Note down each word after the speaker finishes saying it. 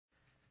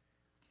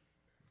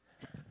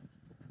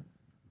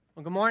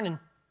Well, good morning.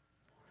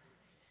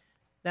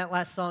 That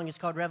last song is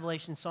called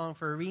Revelation Song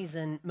for a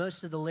reason.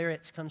 Most of the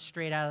lyrics come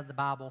straight out of the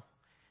Bible.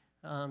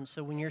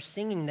 So when you're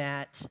singing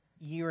that,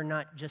 you are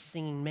not just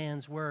singing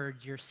man's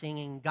words, you're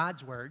singing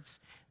God's words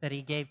that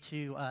he gave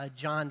to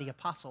John the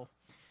Apostle.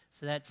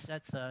 So that's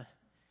a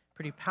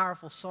pretty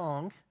powerful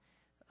song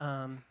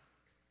that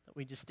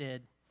we just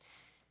did.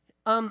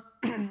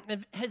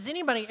 Has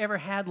anybody ever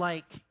had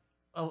like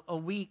a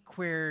week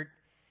where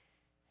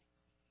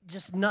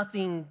just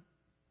nothing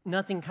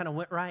kind of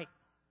went right?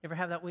 Ever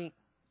have that week?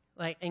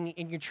 And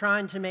you're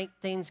trying to make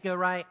things go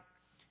right?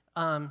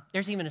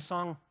 There's even a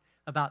song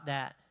about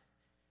that,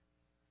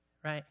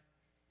 right?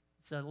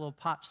 It's a little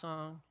pop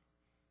song.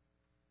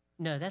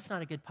 No, that's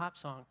not a good pop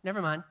song.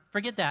 Never mind.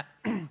 Forget that.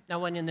 That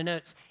wasn't in the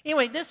notes.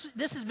 Anyway, this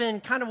has been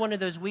kind of one of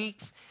those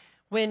weeks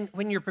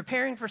when you're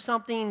preparing for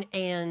something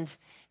and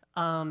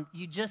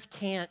you just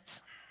can't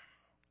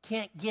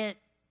get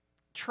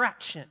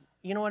traction.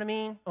 You know what I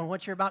mean? On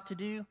what you're about to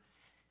do.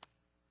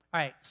 All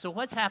right, so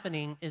what's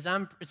happening is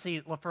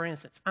for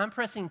instance, I'm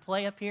pressing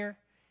play up here,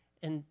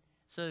 and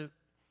so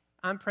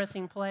I'm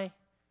pressing play.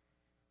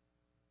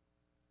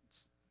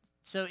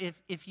 So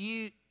if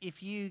you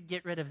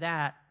get rid of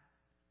that,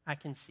 I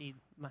can see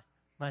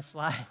my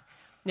slide.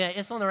 Yeah,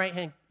 it's on the right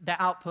hand, the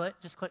output.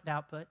 Just click the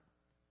output.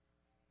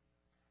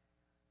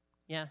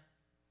 Yeah.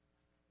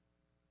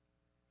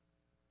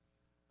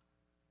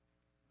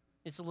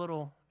 It's a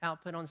little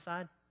output on the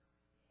side.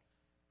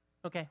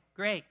 Okay,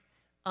 great.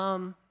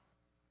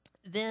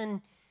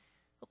 Then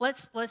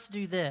let's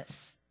do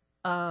this.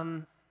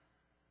 Let's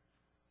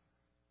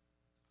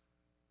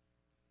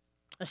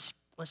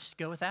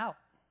go without.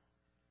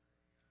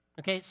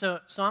 Okay, so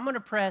I'm going to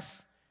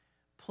press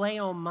play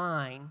on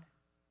mine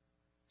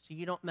so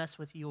you don't mess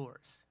with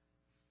yours.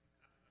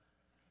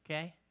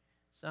 Okay?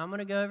 So I'm going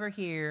to go over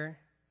here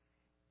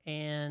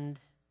and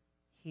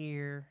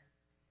here,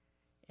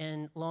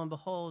 and lo and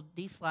behold,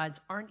 these slides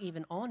aren't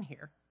even on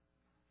here.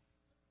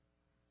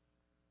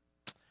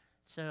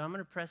 So I'm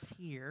going to press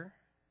here,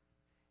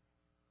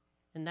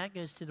 and that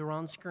goes to the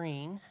wrong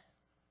screen.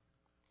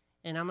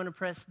 And I'm going to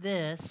press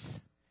this.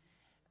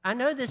 I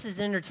know this is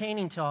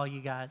entertaining to all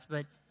you guys,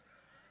 but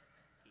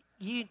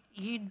you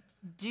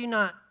do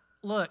not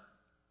look.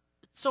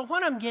 So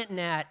what I'm getting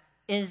at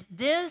is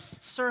this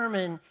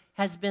sermon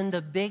has been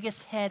the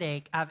biggest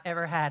headache I've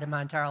ever had in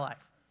my entire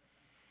life.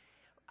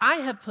 I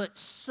have put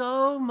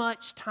so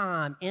much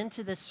time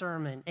into this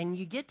sermon, and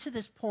you get to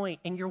this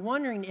point, and you're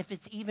wondering if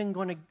it's even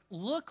going to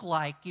look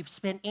like you've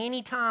spent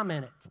any time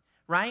in it,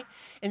 right?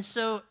 And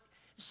so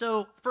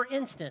for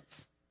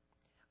instance,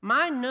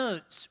 my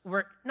notes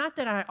were, not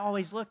that I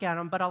always look at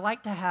them, but I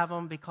like to have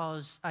them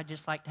because I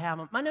just like to have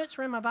them. My notes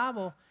were in my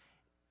Bible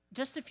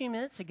just a few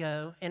minutes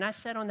ago, and I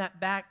sat on that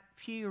back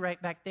pew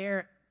right back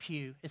there.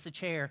 Pew, it's a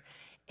chair.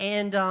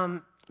 And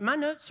my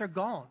notes are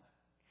gone.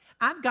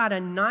 I've got a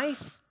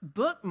nice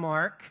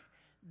bookmark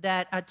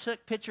that I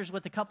took pictures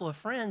with a couple of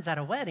friends at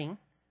a wedding,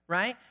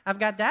 right? I've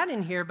got that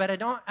in here, but I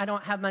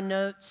don't have my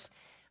notes.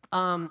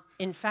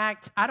 In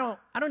fact, I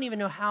don't even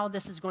know how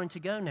this is going to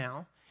go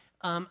now.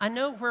 I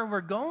know where we're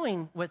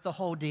going with the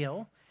whole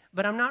deal,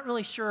 but I'm not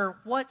really sure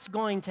what's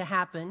going to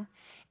happen.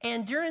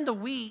 And during the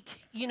week,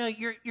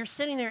 you're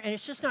sitting there and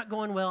it's just not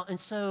going well. And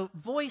so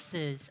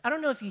voices, I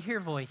don't know if you hear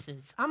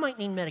voices. I might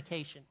need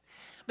medication.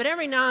 But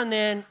every now and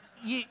then,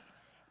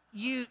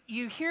 you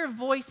hear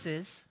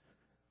voices.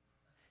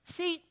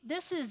 See,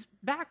 this is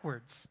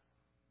backwards.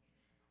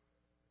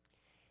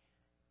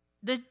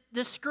 The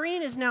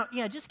screen is now,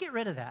 just get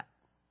rid of that.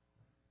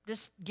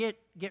 Just get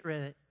rid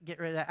of it. Get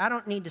rid of that. I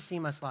don't need to see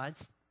my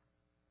slides.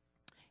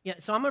 Yeah,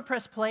 so I'm going to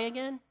press play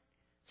again.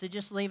 So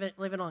just leave it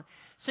on.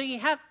 So you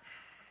have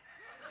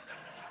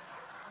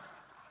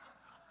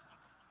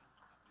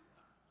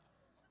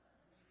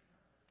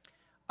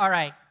all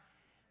right.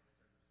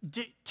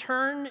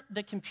 Turn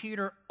the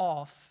computer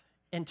off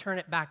and turn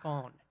it back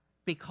on,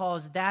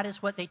 because that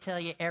is what they tell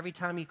you every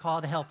time you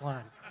call the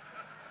helpline.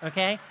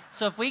 Okay?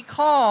 So if we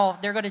call,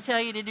 they're going to tell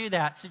you to do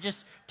that. So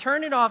just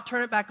turn it off,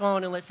 turn it back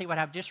on, and let's see what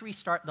happens. Just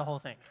restart the whole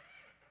thing.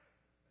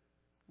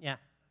 Yeah.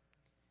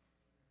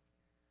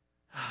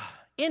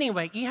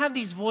 Anyway, you have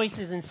these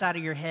voices inside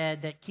of your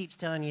head that keeps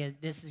telling you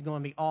this is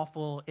going to be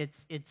awful.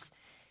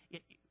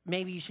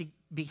 Maybe you should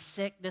be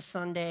sick this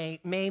Sunday.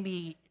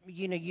 Maybe,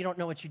 you don't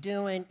know what you're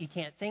doing. You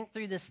can't think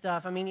through this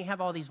stuff. I mean, you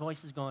have all these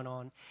voices going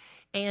on.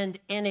 And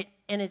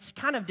it's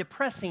kind of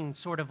depressing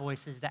sort of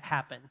voices that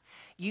happen.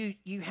 You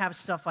have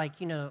stuff like,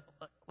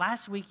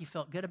 last week you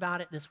felt good about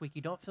it. This week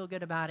you don't feel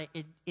good about it.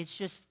 It's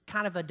just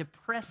kind of a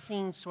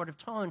depressing sort of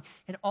tone.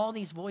 And all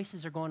these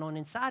voices are going on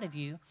inside of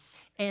you.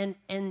 And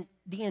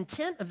the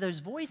intent of those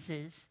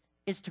voices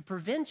is to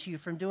prevent you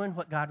from doing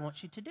what God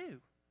wants you to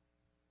do,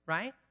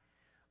 right?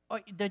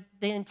 The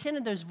intent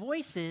of those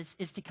voices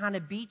is to kind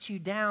of beat you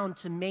down,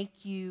 to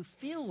make you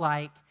feel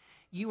like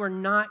you are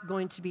not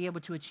going to be able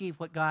to achieve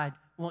what God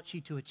wants you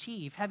to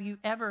achieve. Have you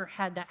ever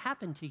had that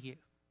happen to you?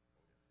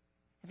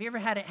 Have you ever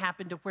had it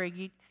happen to where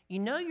you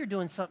know you're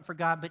doing something for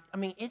God, but I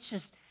mean, it's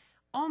just,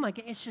 oh my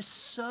God, it's just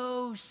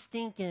so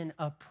stinking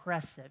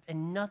oppressive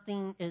and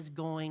nothing is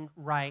going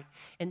right.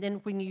 And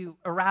then when you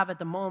arrive at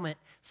the moment,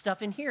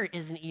 stuff in here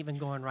isn't even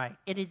going right.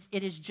 It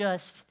is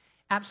just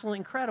absolutely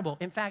incredible.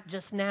 In fact,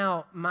 just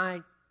now,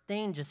 my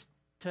thing just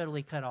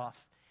totally cut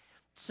off.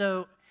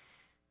 So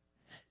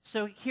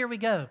here we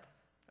go,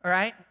 all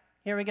right?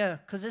 Here we go,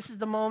 because this is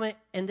the moment,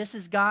 and this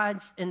is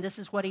God's, and this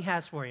is what he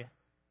has for you.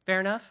 Fair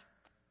enough?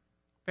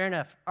 Fair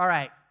enough. All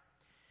right.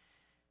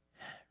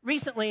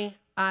 Recently,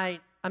 I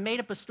made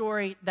up a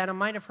story that I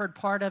might have heard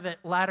part of it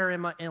later in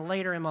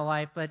my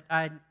life, but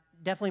I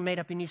definitely made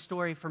up a new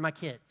story for my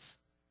kids,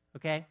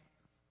 okay?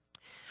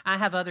 I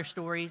have other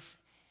stories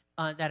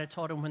that I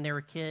told them when they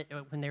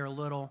were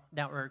little,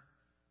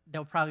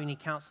 they'll probably need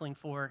counseling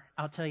for.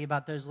 I'll tell you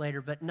about those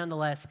later, but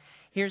nonetheless,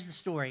 here's the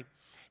story.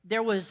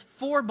 There was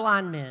 4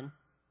 blind men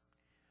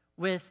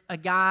with a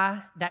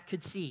guy that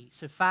could see,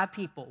 so 5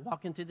 people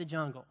walking through the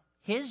jungle.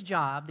 His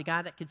job, the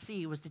guy that could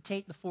see, was to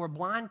take the 4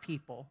 blind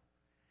people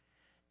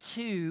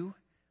to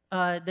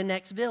the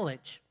next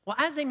village. Well,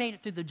 as they made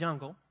it through the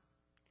jungle,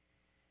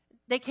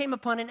 they came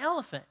upon an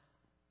elephant.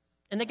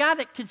 And the guy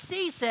that could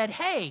see said,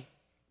 hey,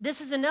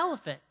 this is an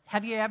elephant.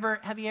 Have you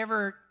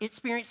ever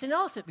experienced an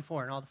elephant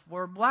before? And all the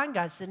 4 blind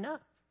guys said, no,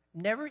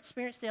 never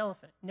experienced the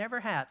elephant, never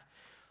have.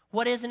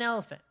 What is an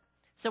elephant?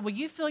 So will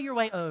you feel your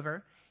way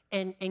over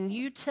and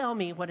you tell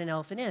me what an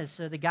elephant is?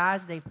 So the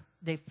guys,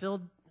 they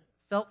felt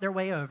their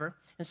way over.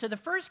 And so the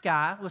first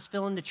guy was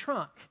filling the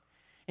trunk.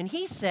 And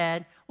he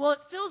said, well, it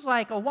feels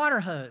like a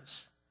water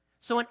hose.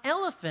 So an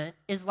elephant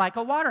is like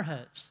a water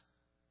hose,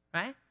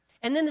 right?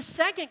 And then the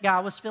second guy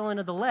was filling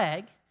the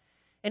leg.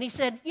 And he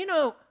said,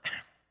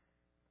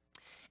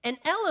 an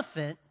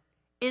elephant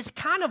is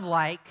kind of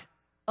like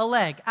a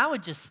leg. I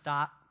would just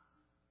stop.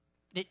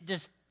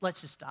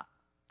 Let's just stop,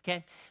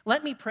 okay?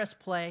 Let me press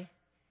play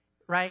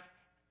right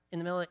in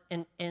the middle,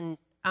 and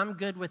I'm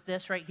good with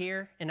this right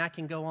here, and I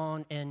can go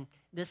on, and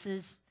this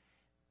is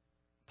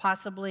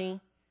possibly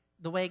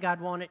the way God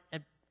wanted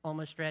it,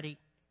 almost ready.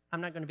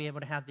 I'm not going to be able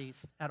to have these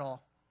at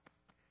all.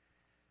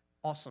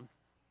 Awesome.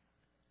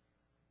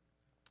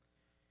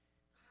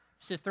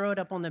 So throw it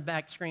up on the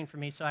back screen for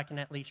me so I can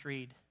at least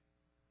read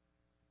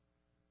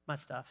my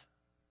stuff.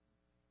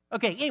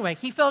 Okay, anyway,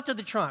 he fell to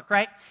the trunk,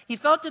 right? He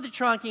fell to the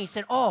trunk and he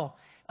said,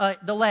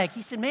 the leg.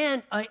 He said,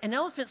 man, an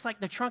elephant's like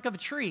the trunk of a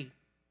tree,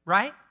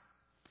 right?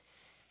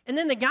 And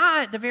then the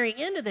guy at the very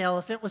end of the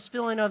elephant was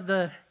feeling of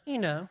the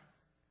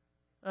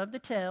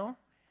tail.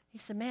 He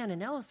said, man,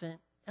 an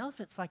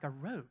elephant's like a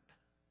rope.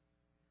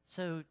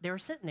 So they were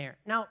sitting there.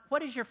 Now,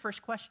 what is your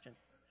first question?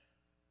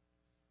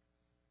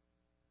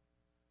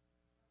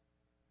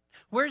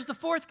 Where's the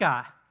 4th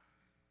guy?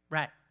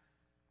 Right.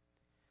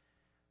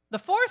 The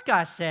 4th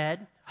guy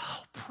said,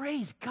 oh,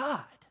 praise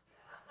God.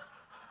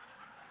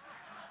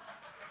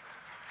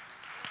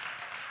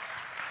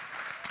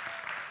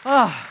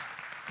 Oh,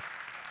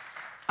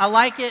 I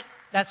like it.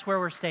 That's where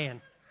we're staying.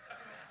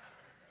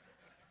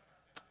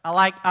 I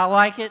like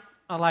it.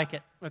 I like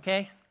it,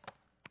 okay?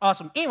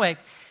 Awesome. Anyway,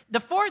 the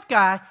 4th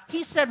guy,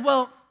 he said,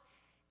 well,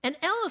 an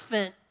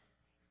elephant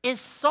is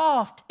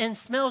soft and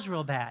smells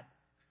real bad.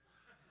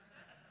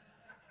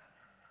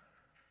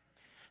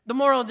 The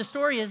moral of the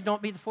story is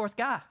don't be the 4th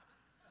guy,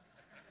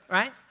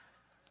 right?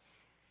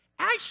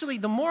 Actually,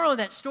 the moral of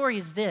that story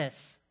is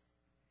this.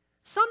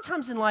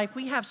 Sometimes in life,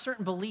 we have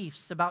certain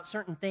beliefs about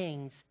certain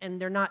things, and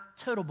they're not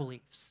total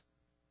beliefs.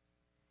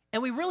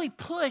 And we really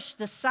push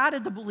the side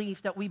of the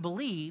belief that we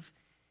believe,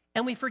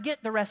 and we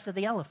forget the rest of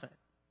the elephant.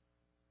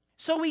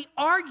 So we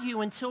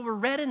argue until we're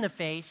red in the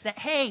face that,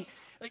 hey,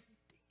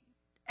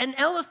 an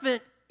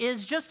elephant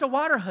is just a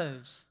water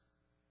hose,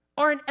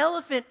 or an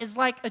elephant is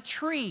like a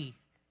tree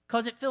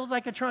because it feels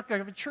like a trunk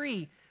of a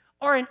tree,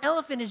 or an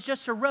elephant is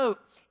just a rope,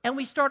 and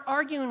we start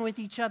arguing with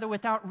each other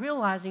without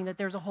realizing that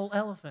there's a whole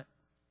elephant.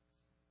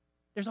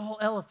 There's a whole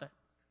elephant.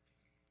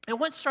 And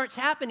what starts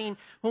happening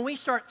when we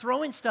start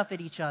throwing stuff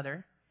at each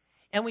other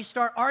and we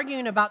start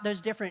arguing about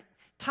those different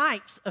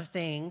types of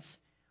things,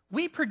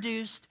 we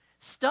produced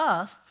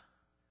stuff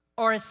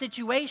or a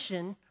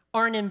situation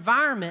or an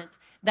environment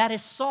that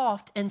is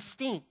soft and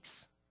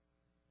stinks.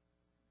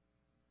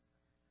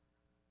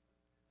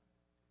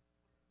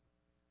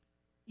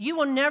 You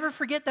will never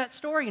forget that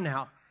story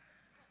now,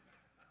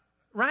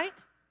 right?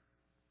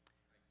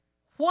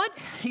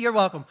 You're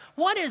welcome.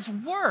 What is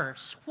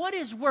worse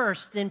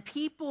than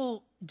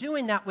people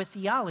doing that with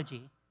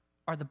theology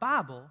or the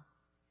Bible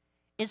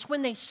is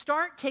when they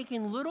start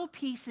taking little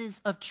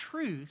pieces of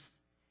truth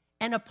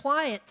and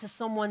apply it to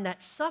someone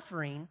that's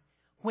suffering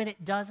when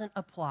it doesn't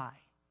apply.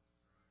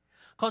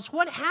 Because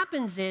what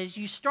happens is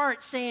you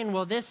start saying,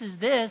 well, this is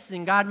this,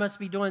 and God must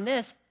be doing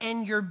this,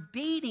 and you're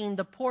beating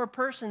the poor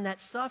person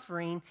that's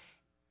suffering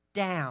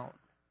down.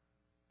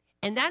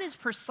 And that is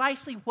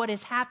precisely what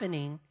is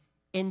happening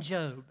in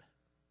Job.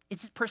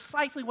 It's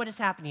precisely what is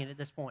happening at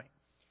this point.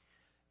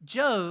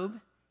 Job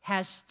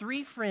has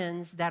 3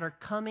 friends that are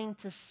coming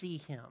to see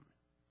him.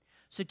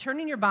 So turn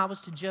in your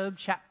Bibles to Job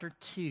chapter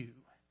 2.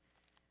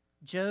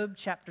 Job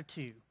chapter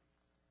 2.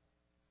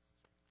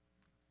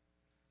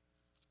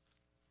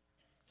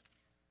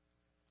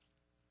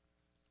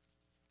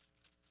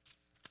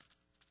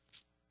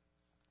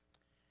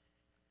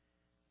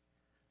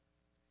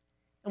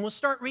 And we'll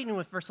start reading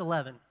with verse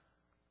 11.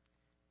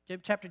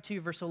 Job chapter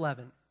 2, verse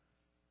 11.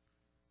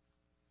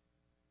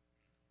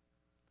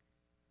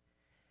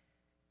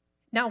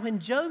 Now, when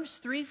Job's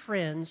 3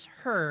 friends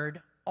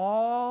heard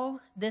all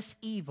this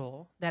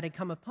evil that had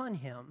come upon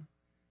him,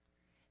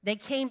 they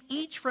came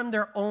each from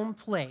their own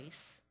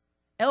place.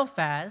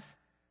 Eliphaz,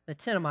 the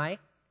Temanite,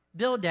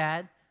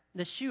 Bildad,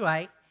 the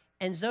Shuhite,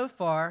 and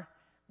Zophar,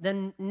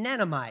 the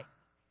Naamite.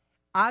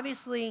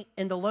 Obviously,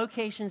 in the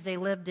locations they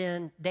lived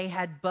in, they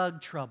had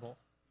bug trouble.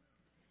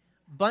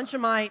 Bunch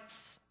of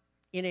mites,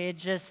 it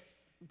just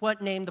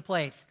what named the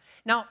place.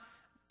 Now,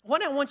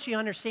 what I want you to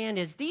understand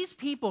is these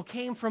people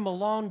came from a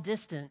long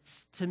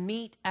distance to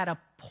meet at a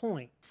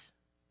point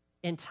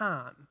in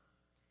time.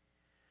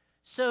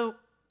 So,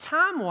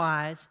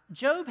 time-wise,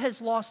 Job has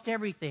lost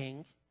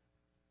everything.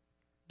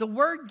 The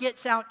word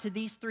gets out to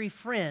these 3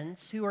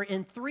 friends who are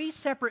in 3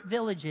 separate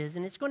villages,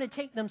 and it's going to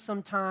take them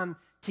some time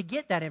to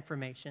get that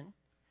information.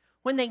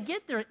 When they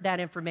get that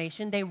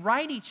information, they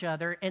write each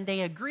other, and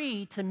they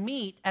agree to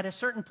meet at a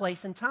certain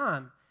place and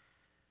time.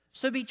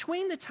 So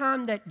between the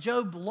time that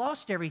Job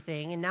lost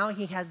everything, and now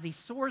he has these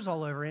sores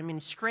all over him, and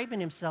he's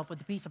scraping himself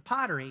with a piece of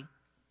pottery,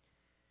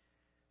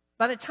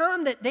 by the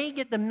time that they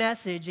get the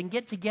message and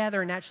get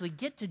together and actually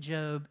get to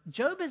Job,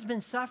 Job has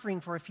been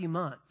suffering for a few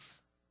months,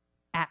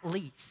 at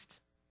least.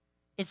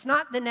 It's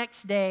not the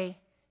next day.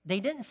 They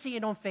didn't see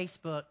it on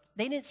Facebook.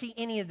 They didn't see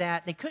any of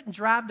that. They couldn't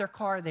drive their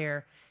car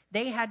there.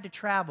 They had to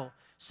travel.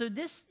 So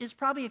this is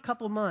probably a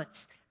couple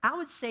months. I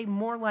would say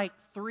more like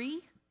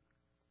 3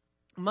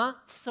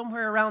 months,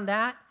 somewhere around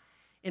that,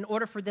 in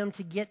order for them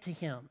to get to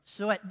him.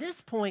 So at this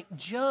point,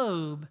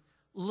 Job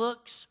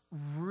looks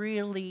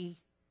really,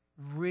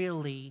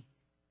 really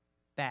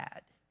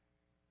bad.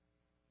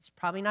 He's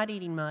probably not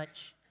eating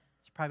much.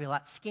 He's probably a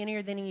lot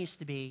skinnier than he used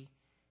to be,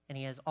 and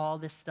he has all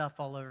this stuff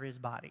all over his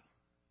body.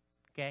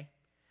 Okay?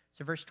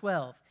 So verse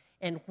 12,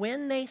 and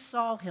when they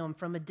saw him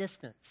from a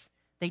distance,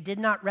 they did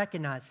not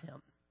recognize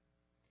him,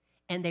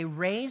 and they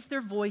raised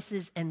their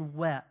voices and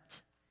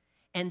wept.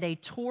 And they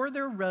tore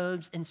their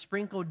robes and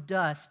sprinkled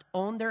dust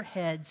on their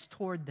heads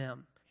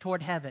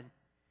toward heaven.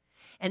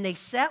 And they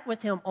sat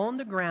with him on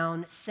the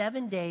ground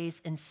 7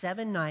 days and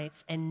 7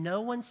 nights, and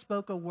no one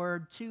spoke a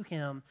word to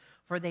him,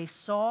 for they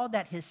saw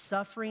that his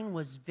suffering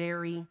was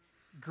very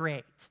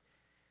great.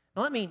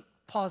 Now let me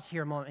pause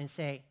here a moment and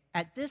say,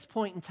 at this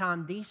point in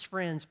time, these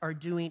friends are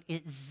doing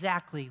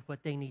exactly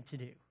what they need to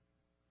do.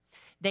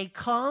 They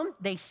come,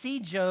 they see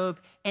Job,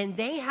 and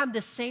they have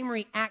the same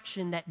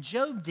reaction that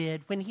Job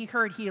did when he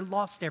heard he had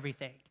lost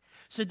everything.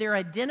 So they're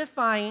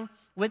identifying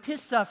with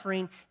his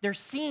suffering, they're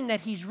seeing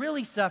that he's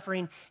really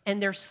suffering, and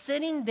they're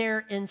sitting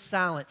there in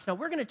silence. Now,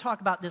 we're going to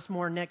talk about this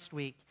more next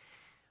week,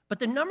 but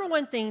the number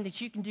one thing that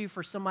you can do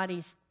for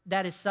somebody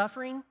that is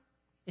suffering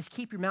is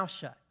keep your mouth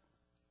shut.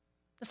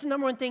 That's the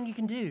number one thing you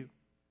can do.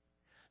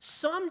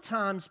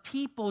 Sometimes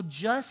people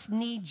just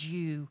need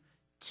you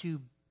to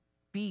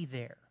be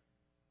there.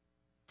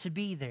 To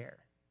be there.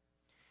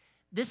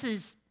 This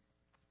is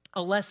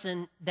a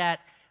lesson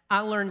that I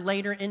learned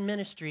later in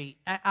ministry.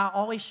 I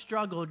always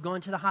struggled going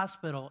to the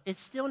hospital.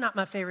 It's still not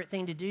my favorite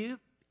thing to do,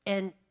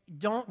 and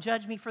don't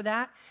judge me for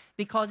that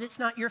because it's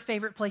not your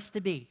favorite place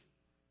to be.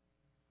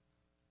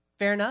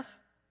 Fair enough?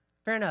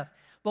 Fair enough.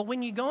 But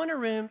when you go in a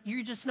room,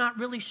 you're just not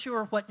really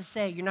sure what to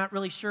say. You're not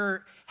really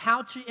sure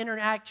how to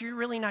interact. You're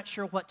really not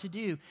sure what to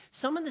do.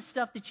 Some of the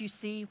stuff that you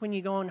see when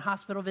you go on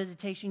hospital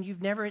visitation,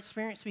 you've never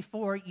experienced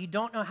before. You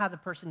don't know how the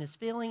person is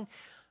feeling.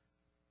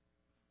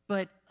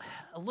 But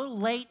a little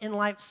late in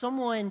life,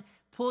 someone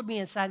pulled me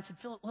inside and said,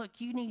 Philip, look,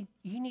 you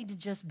need to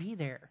just be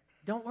there.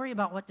 Don't worry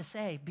about what to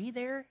say. Be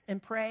there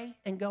and pray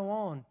and go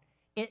on.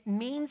 It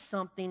means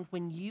something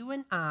when you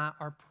and I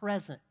are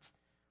present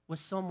with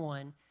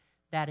someone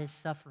that is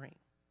suffering.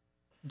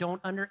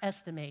 Don't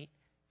underestimate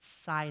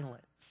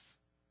silence.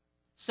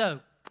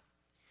 So,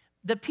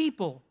 the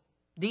people,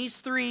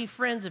 these 3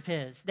 friends of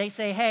his, they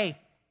say, hey,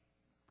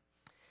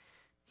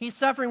 he's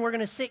suffering, we're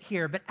going to sit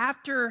here. But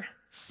after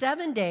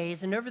 7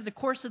 days, and over the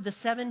course of the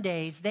 7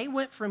 days, they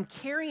went from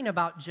caring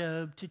about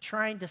Job to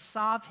trying to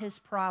solve his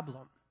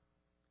problem.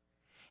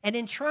 And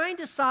in trying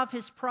to solve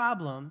his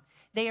problem,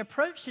 they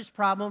approached his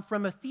problem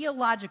from a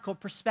theological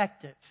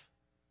perspective.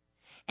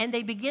 And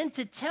they begin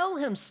to tell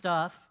him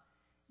stuff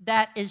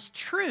that is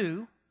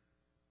true,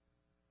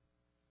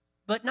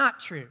 but not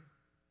true.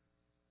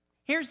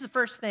 Here's the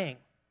first thing.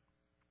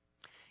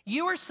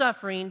 You are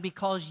suffering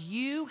because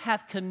you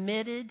have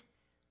committed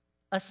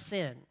a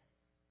sin.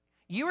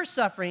 You are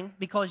suffering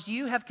because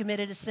you have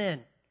committed a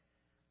sin.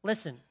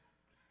 Listen,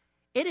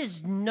 it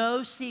is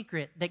no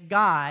secret that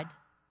God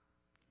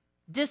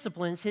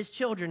disciplines his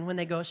children when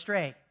they go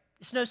astray.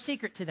 It's no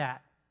secret to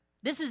that.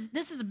 This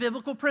is a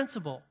biblical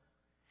principle.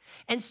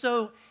 And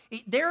so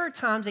there are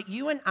times that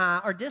you and I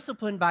are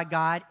disciplined by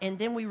God, and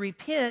then we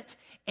repent,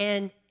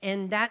 and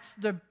that's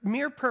the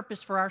mere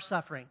purpose for our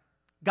suffering.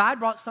 God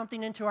brought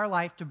something into our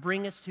life to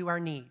bring us to our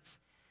knees.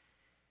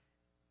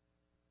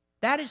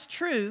 That is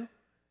true,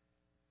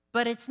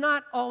 but it's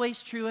not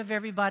always true of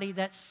everybody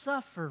that's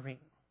suffering.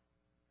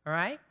 All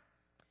right?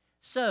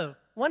 So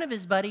one of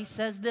his buddies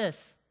says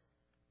this,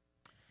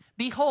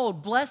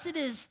 "Behold, blessed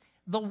is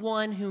the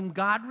one whom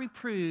God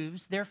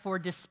reproves, therefore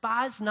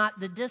despise not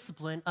the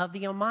discipline of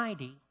the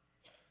Almighty."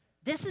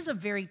 This is a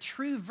very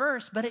true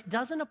verse, but it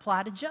doesn't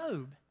apply to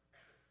Job.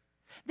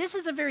 This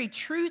is a very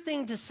true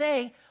thing to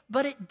say,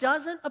 but it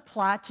doesn't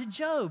apply to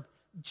Job.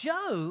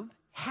 Job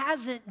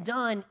hasn't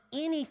done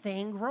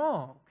anything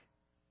wrong.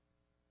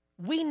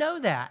 We know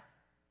that.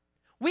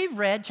 We've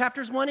read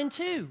chapters 1 and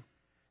 2.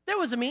 There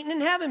was a meeting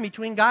in heaven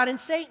between God and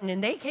Satan,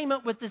 and they came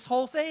up with this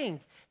whole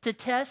thing to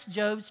test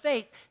Job's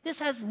faith. This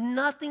has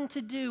nothing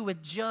to do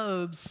with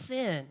Job's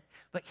sin.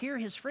 But here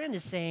his friend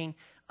is saying,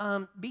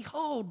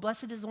 "Behold,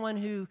 blessed is the one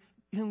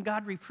whom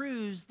God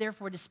reproves,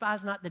 therefore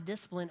despise not the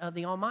discipline of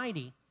the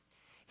Almighty."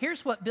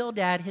 Here's what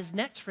Bildad, his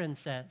next friend,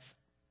 says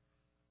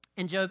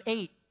in Job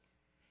 8.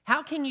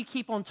 "How can you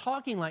keep on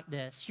talking like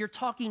this? You're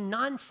talking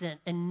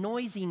nonsense and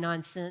noisy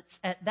nonsense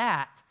at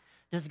that.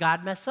 Does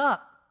God mess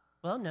up?"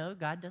 Well, no,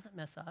 God doesn't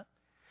mess up.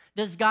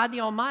 "Does God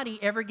the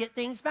Almighty ever get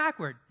things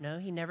backward?" No,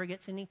 he never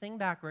gets anything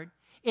backward.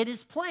 "It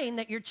is plain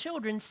that your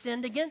children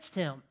sinned against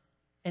him."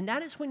 And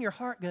that is when your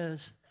heart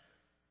goes,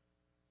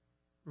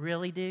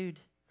 "Really, dude?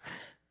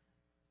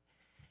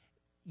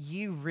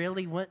 You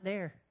really went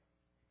there?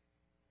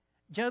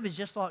 Job has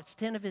just lost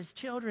 10 of his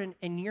children,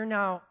 and you're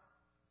now,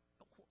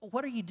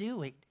 what are you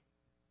doing?"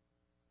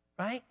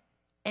 Right?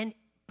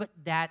 But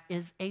that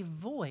is a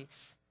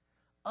voice.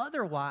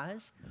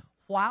 Otherwise,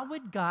 why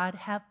would God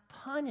have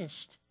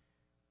punished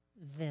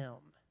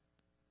them?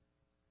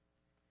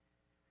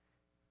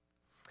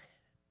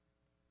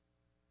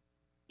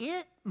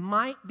 It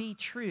might be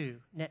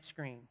true, next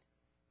screen,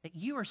 that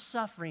you are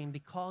suffering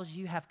because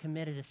you have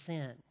committed a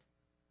sin.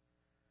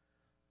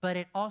 But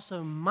it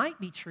also might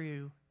be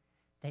true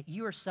that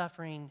you are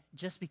suffering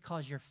just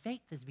because your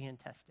faith is being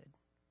tested.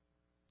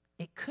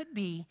 It could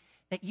be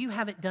that you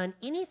haven't done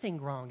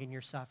anything wrong in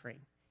your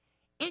suffering.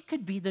 It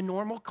could be the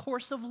normal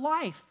course of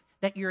life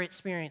that you're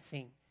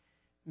experiencing.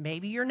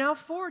 Maybe you're now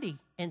 40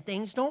 and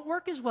things don't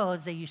work as well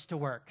as they used to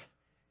work.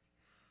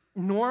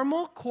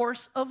 Normal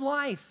course of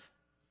life.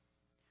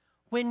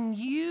 When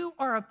you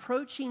are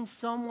approaching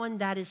someone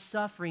that is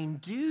suffering,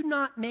 do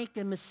not make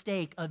a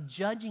mistake of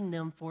judging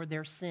them for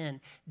their sin.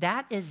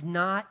 That is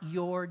not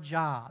your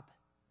job.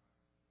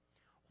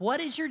 What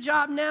is your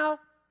job now?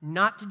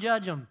 Not to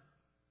judge them.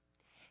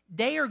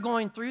 They are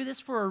going through this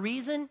for a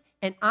reason,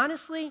 and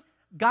honestly,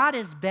 God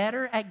is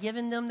better at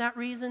giving them that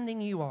reason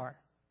than you are.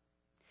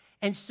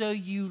 And so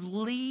you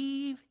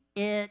leave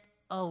it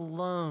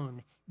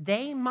alone.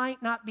 They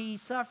might not be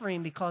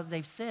suffering because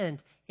they've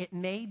sinned. It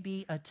may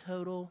be a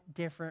total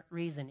different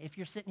reason. If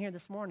you're sitting here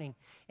this morning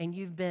and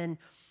you've been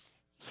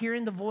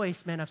hearing the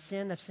voice, "Man, I've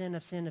sinned, I've sinned,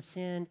 I've sinned, I've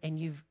sinned," and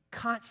you've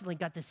constantly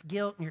got this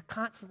guilt and you're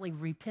constantly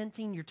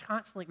repenting,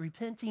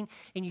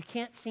 and you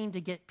can't seem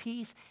to get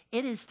peace,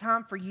 it is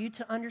time for you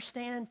to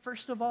understand,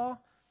 first of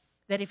all,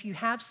 that if you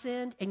have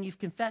sinned and you've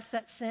confessed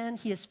that sin,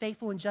 he is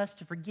faithful and just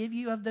to forgive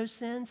you of those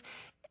sins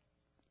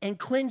and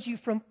cleanse you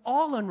from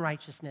all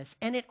unrighteousness.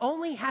 And it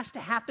only has to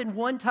happen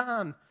one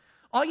time.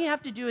 All you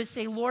have to do is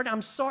say, "Lord,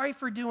 I'm sorry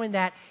for doing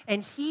that."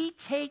 And he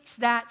takes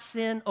that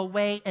sin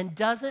away and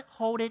doesn't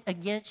hold it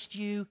against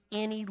you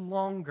any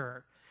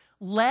longer.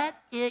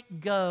 Let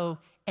it go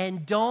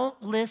and don't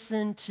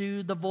listen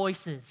to the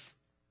voices.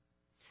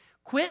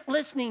 Quit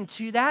listening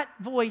to that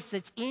voice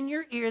that's in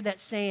your ear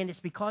that's saying,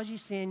 "It's because you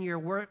sin, you're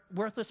a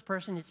worthless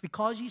person. It's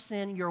because you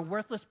sin, you're a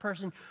worthless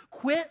person."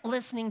 Quit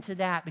listening to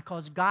that,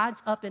 because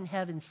God's up in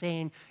heaven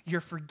saying,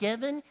 "You're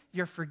forgiven,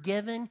 you're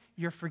forgiven,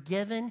 you're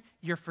forgiven,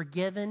 you're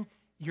forgiven,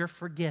 you're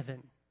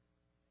forgiven.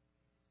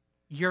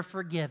 You're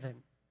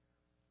forgiven."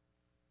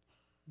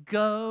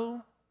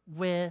 Go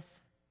with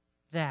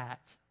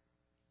that.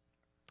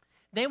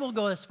 They will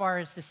go as far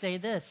as to say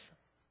this.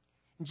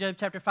 In Job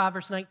chapter 5,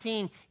 verse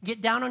 19, "Get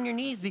down on your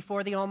knees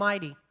before the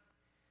Almighty."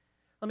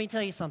 Let me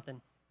tell you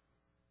something.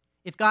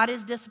 If God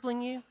is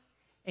disciplining you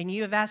and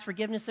you have asked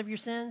forgiveness of your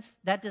sins,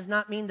 that does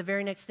not mean the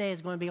very next day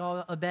is going to be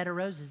all a bed of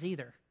roses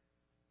either.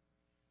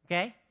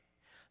 Okay?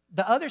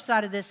 The other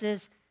side of this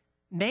is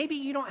maybe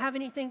you don't have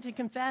anything to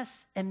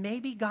confess, and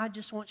maybe God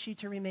just wants you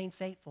to remain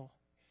faithful.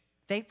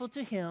 Faithful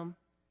to him,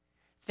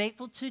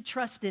 faithful to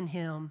trust in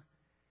him,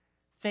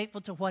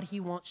 faithful to what he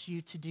wants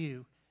you to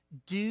do.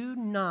 Do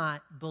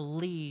not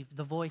believe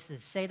the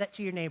voices. Say that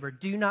to your neighbor.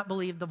 Do not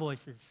believe the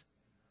voices.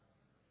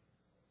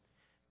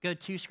 Go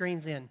 2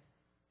 screens in.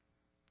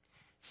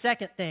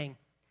 Second thing,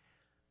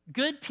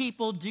 good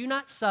people do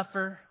not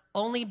suffer,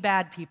 only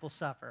bad people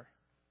suffer.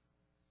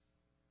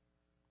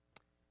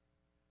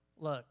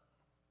 Look,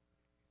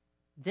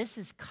 this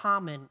is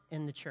common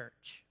in the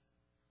church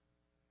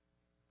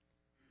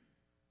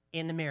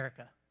in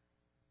America.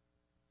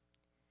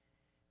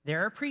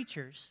 There are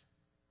preachers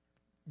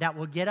that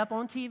will get up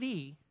on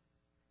TV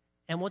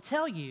and will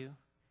tell you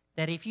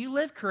that if you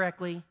live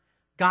correctly,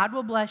 God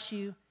will bless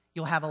you,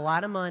 you'll have a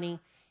lot of money,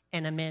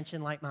 and a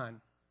mansion like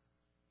mine.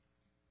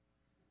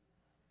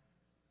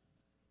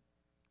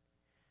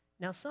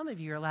 Now, some of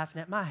you are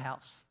laughing at my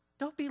house.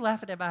 Don't be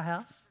laughing at my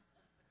house.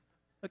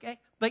 Okay?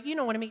 But you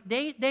know what I mean.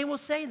 They will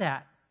say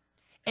that.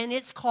 And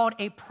it's called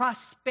a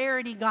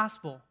prosperity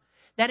gospel.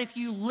 That if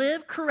you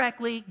live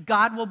correctly,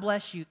 God will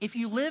bless you. If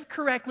you live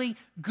correctly,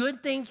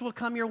 good things will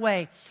come your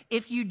way.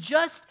 If you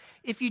just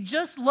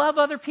love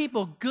other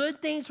people,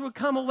 good things will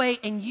come away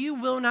and you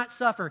will not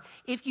suffer.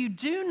 If you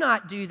do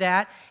not do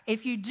that,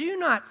 if you do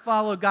not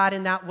follow God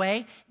in that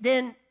way,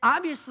 then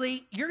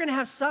obviously you're going to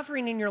have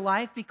suffering in your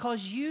life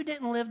because you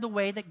didn't live the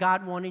way that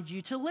God wanted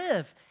you to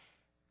live.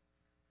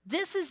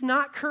 This is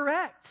not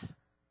correct.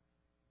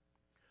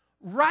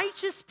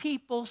 Righteous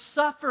people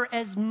suffer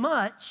as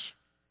much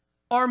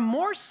or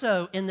more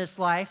so in this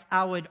life,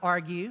 I would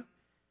argue,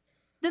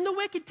 than the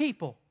wicked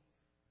people.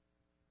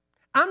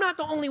 I'm not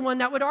the only one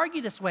that would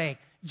argue this way.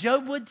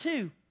 Job would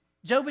too.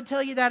 Job would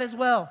tell you that as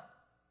well.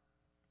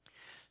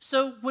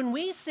 So when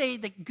we say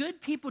that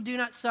good people do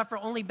not suffer,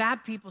 only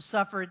bad people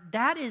suffer,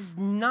 that is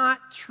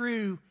not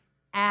true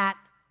at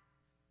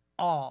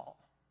all.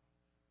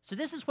 So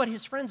this is what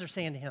his friends are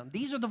saying to him.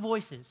 These are the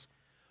voices.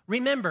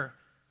 Remember,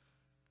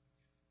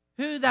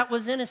 who that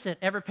was innocent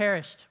ever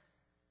perished?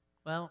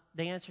 Well,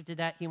 the answer to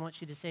that he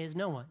wants you to say is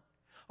no one.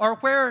 Or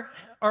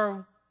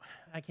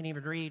I can't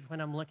even read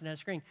when I'm looking at a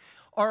screen.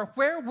 Or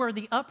where were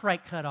the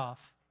upright cut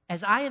off?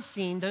 As I have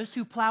seen, those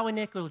who plow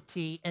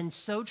iniquity and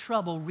sow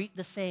trouble reap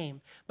the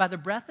same. By the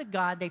breath of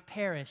God they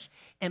perish,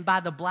 and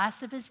by the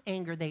blast of his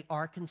anger they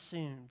are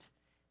consumed.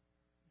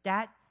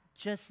 That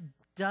just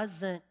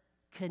doesn't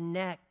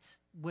connect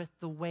with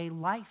the way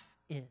life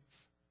is.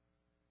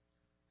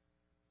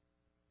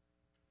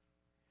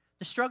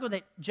 The struggle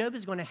that Job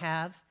is going to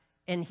have,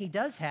 and he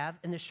does have,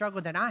 and the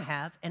struggle that I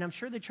have, and I'm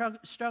sure the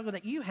struggle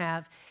that you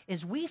have,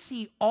 is we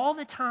see all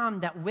the time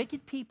that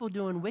wicked people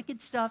doing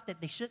wicked stuff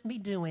that they shouldn't be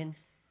doing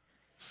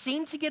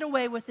seem to get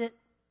away with it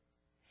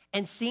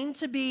and seem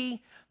to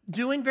be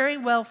doing very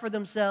well for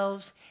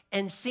themselves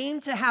and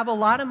seem to have a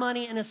lot of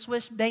money in a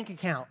Swiss bank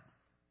account.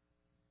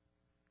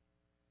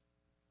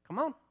 Come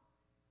on.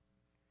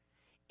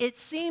 It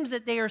seems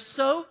that they are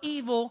so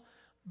evil,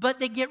 but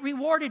they get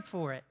rewarded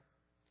for it.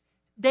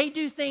 They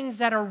do things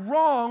that are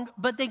wrong,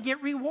 but they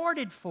get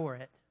rewarded for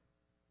it.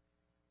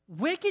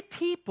 Wicked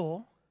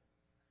people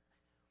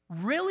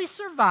really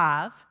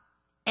survive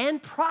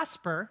and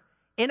prosper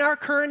in our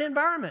current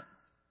environment.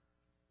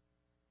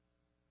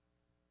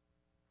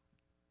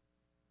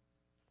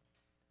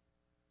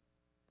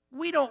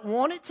 We don't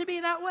want it to be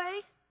that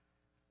way,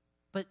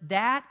 but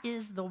that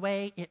is the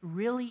way it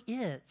really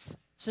is.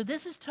 So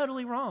this is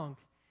totally wrong.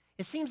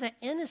 It seems that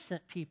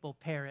innocent people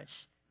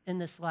perish in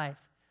this life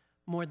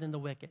more than the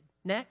wicked.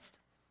 Next,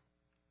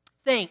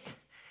 think,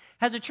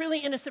 has a truly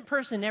innocent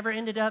person ever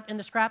ended up in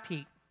the scrap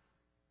heap?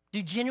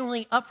 Do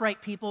genuinely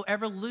upright people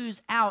ever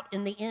lose out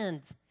in the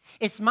end?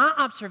 It's my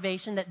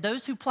observation that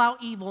those who plow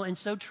evil and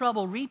sow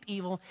trouble reap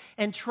evil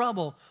and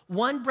trouble.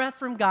 One breath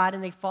from God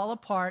and they fall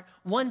apart.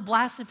 One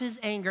blast of his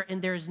anger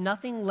and there is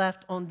nothing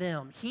left on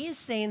them. He is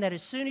saying that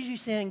as soon as you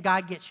sin,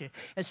 God gets you.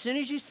 As soon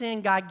as you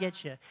sin, God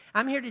gets you.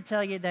 I'm here to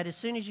tell you that as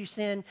soon as you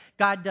sin,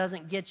 God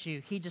doesn't get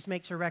you. He just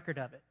makes a record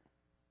of it.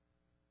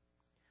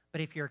 But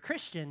if you're a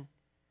Christian,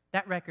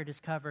 that record is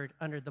covered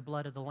under the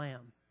blood of the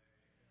Lamb.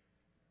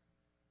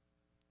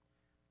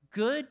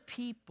 Good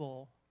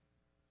people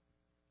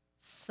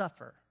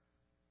suffer.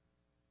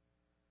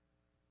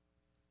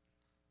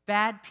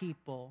 Bad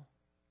people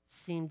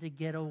seem to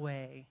get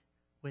away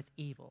with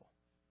evil.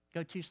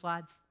 Go 2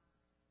 slides.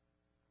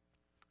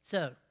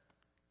 So,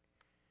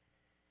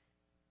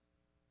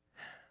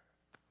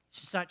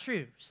 it's just not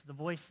true. So the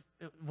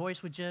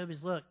voice with Job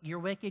is, look, you're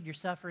wicked, you're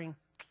suffering.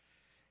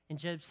 And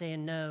Job's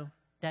saying, no,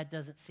 that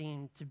doesn't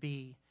seem to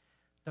be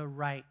the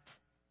right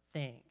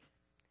thing.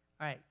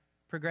 All right,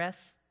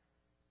 progress.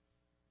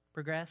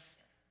 Progress.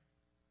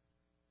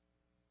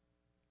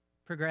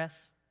 Progress.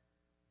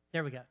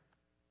 There we go.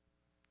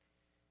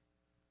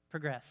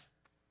 Progress.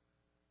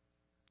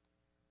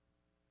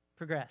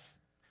 Progress.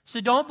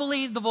 So don't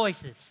believe the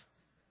voices.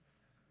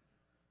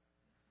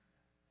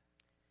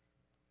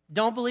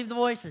 Don't believe the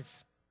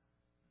voices.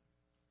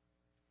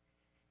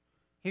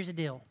 Here's the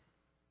deal.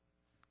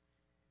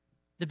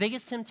 The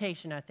biggest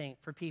temptation, I think,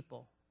 for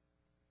people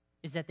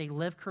is that they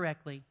live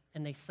correctly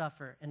and they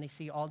suffer and they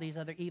see all these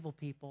other evil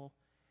people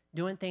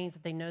doing things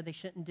that they know they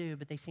shouldn't do,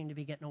 but they seem to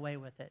be getting away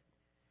with it.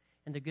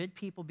 And the good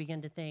people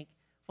begin to think,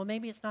 well,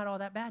 maybe it's not all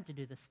that bad to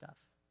do this stuff.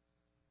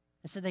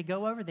 And so they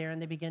go over there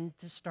and they begin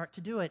to start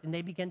to do it and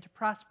they begin to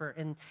prosper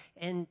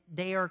and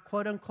they are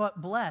quote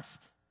unquote blessed.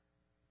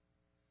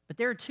 But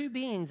there are 2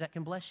 beings that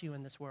can bless you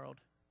in this world.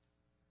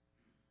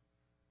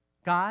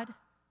 God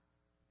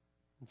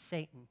and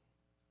Satan.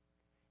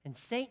 And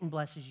Satan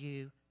blesses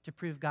you to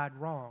prove God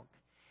wrong.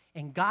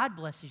 And God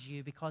blesses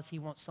you because he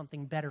wants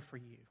something better for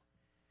you.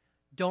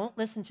 Don't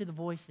listen to the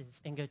voices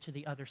and go to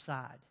the other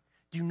side.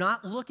 Do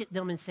not look at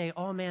them and say,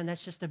 oh man,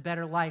 that's just a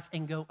better life,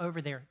 and go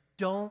over there.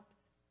 Don't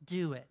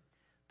do it.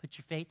 Put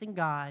your faith in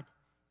God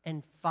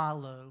and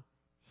follow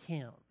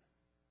him.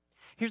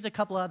 Here's a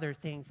couple other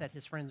things that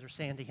his friends are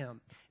saying to him. And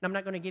I'm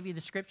not going to give you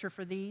the scripture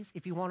for these.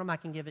 If you want them, I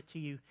can give it to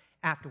you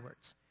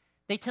afterwards.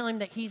 They tell him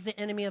that he's the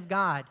enemy of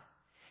God.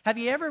 Have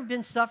you ever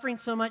been suffering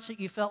so much that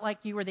you felt like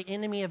you were the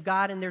enemy of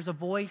God and there's a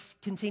voice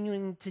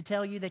continuing to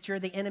tell you that you're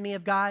the enemy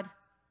of God?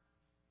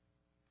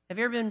 Have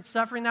you ever been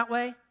suffering that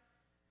way?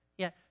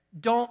 Yeah.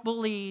 Don't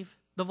believe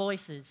the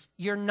voices.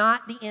 You're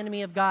not the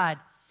enemy of God.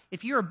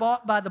 If you are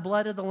bought by the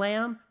blood of the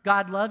Lamb,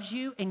 God loves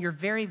you and you're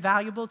very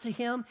valuable to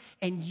Him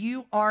and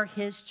you are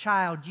His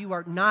child. You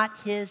are not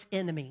His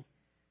enemy.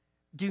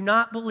 Do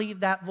not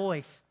believe that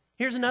voice.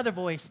 Here's another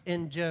voice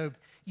in Job.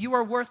 You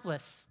are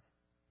worthless.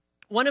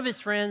 One of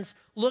his friends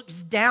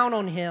looks down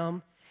on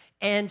him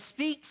and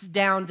speaks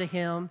down to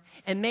him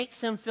and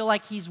makes him feel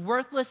like he's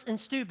worthless and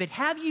stupid.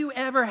 Have you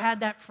ever had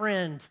that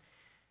friend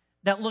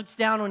that looks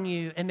down on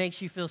you and makes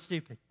you feel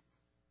stupid?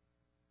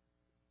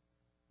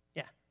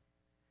 Yeah.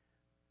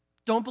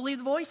 Don't believe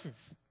the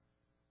voices.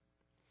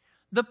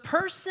 The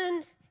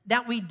person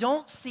that we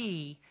don't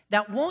see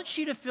that wants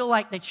you to feel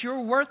like that you're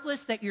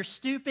worthless, that you're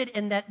stupid,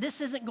 and that this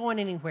isn't going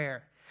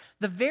anywhere.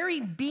 The very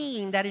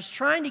being that is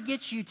trying to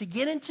get you to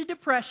get into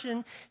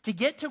depression, to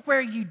get to where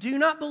you do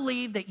not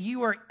believe that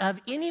you are of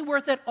any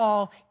worth at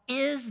all,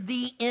 is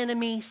the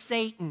enemy,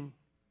 Satan.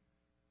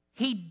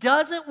 He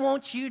doesn't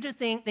want you to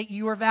think that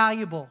you are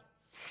valuable.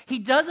 He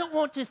doesn't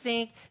want to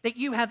think that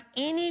you have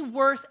any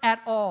worth at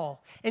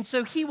all. And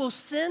so he will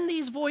send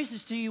these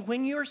voices to you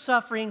when you are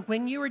suffering,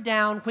 when you are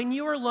down, when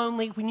you are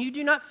lonely, when you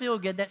do not feel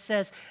good, that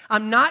says,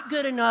 I'm not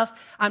good enough,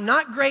 I'm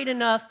not great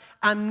enough,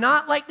 I'm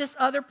not like this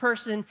other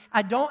person,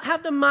 I don't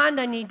have the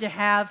mind I need to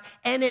have,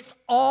 and it's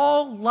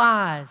all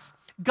lies.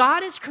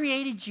 God has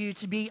created you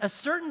to be a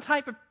certain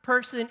type of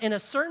person in a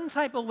certain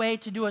type of way,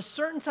 to do a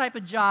certain type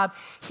of job.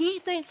 He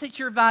thinks that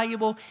you're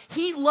valuable.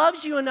 He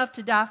loves you enough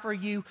to die for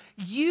you.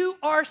 You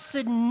are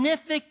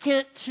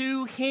significant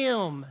to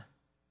Him.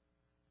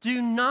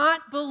 Do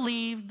not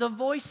believe the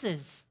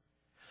voices.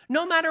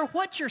 No matter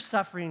what you're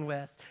suffering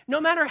with, no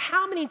matter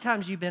how many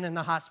times you've been in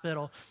the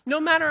hospital, no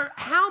matter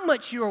how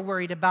much you're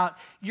worried about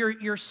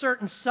your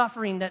certain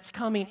suffering that's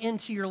coming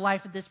into your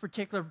life at this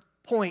particular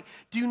point,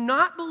 do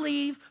not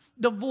believe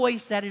the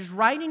voice that is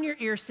right in your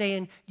ear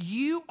saying,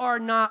 you are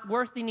not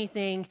worth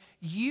anything,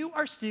 you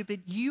are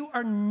stupid, you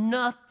are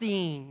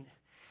nothing.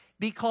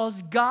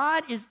 Because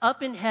God is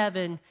up in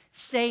heaven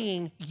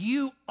saying,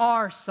 you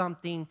are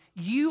something,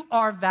 you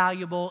are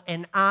valuable,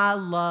 and I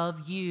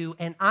love you,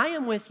 and I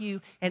am with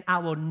you, and I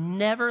will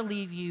never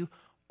leave you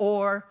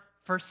or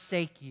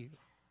forsake you.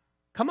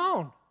 Come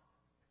on.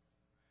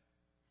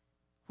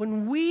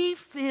 When we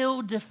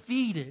feel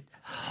defeated,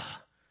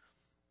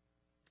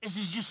 this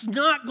is just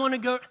not going to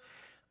go,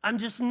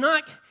 it's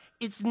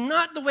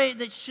not the way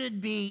that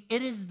should be.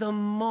 It is the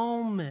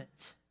moment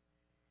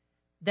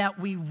that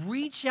we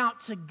reach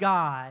out to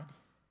God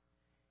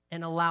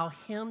and allow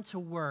Him to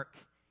work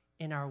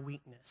in our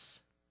weakness.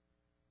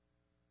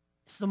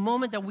 It's the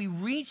moment that we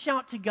reach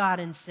out to God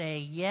and say,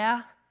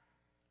 yeah,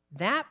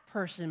 that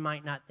person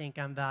might not think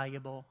I'm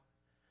valuable,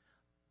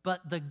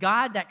 but the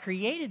God that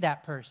created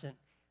that person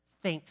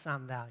thinks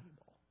I'm valuable.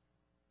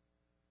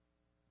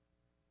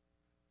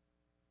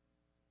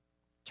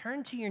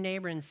 Turn to your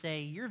neighbor and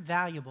say, you're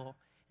valuable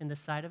in the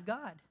sight of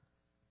God.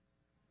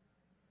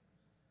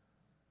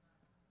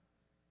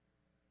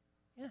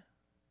 Yeah.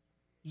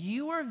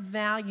 You are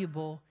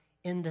valuable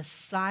in the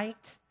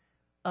sight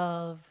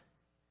of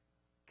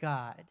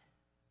God.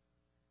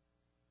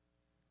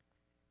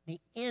 The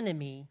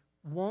enemy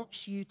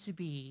wants you to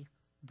be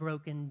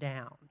broken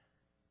down.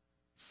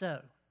 So,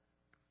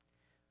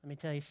 let me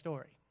tell you a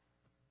story.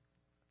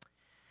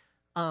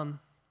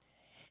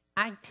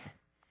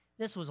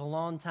 This was a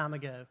long time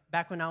ago,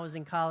 back when I was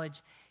in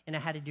college and I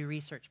had to do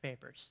research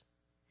papers.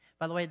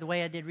 By the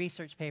way I did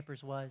research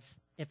papers was,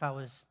 if I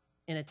was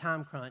in a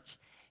time crunch,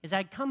 is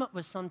I'd come up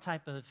with some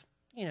type of,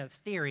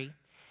 theory,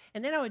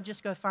 and then I would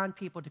just go find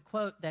people to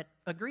quote that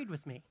agreed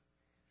with me.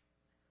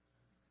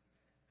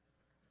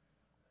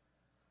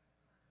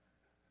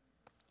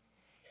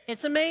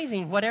 It's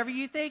amazing. Whatever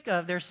you think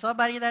of, there's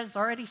somebody that's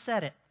already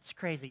said it. It's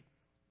crazy.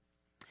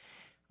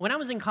 When I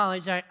was in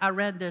college, I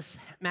read this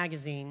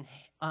magazine,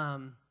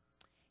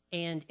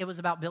 and it was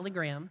about Billy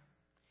Graham,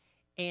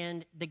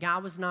 and the guy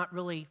was not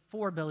really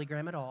for Billy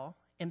Graham at all,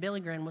 and Billy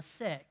Graham was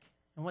sick.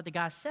 And what the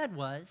guy said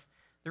was,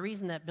 the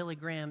reason that Billy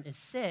Graham is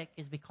sick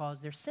is because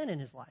there's sin in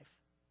his life.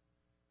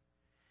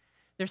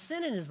 There's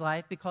sin in his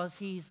life because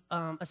he's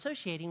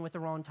associating with the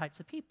wrong types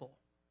of people.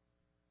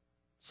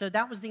 So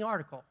that was the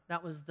article.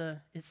 That was the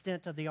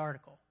extent of the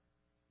article.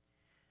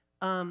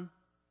 I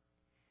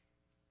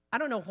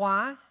don't know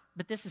why,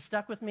 but this has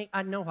stuck with me.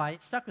 I know why.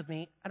 It stuck with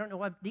me. I don't know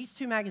why. These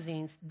two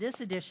magazines, this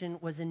edition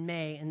was in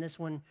May, and this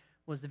one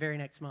was the very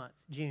next month,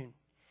 June.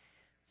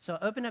 So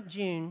I opened up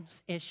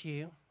June's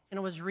issue, and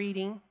I was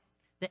reading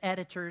the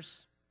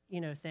editor's,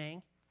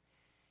 thing.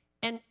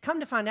 And come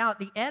to find out,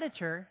 the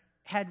editor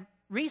had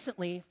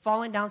recently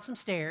fallen down some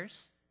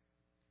stairs,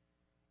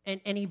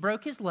 and he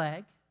broke his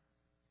leg,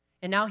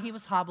 and now he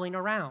was hobbling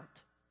around.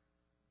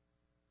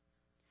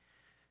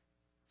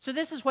 So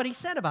this is what he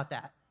said about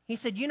that. He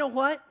said, you know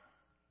what?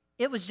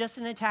 It was just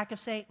an attack of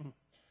Satan.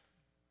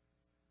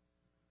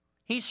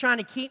 He's trying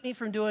to keep me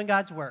from doing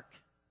God's work.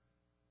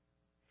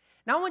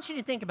 Now, I want you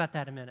to think about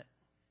that a minute.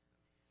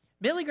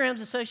 Billy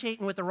Graham's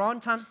associating with the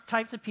wrong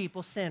types of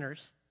people,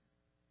 sinners.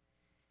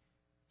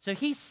 So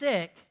he's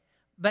sick,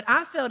 but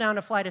I fell down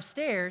a flight of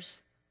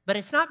stairs, but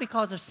it's not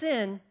because of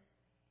sin,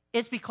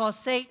 it's because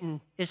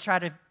Satan is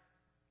trying to,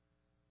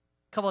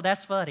 come on,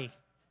 that's funny.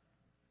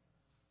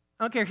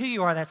 I don't care who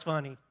you are, that's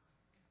funny.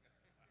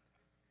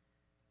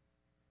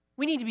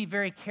 We need to be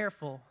very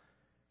careful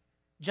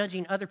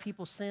judging other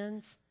people's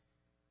sins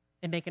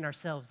and making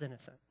ourselves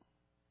innocent.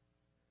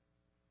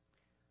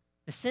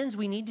 The sins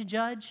we need to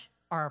judge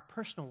are our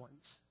personal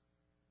ones,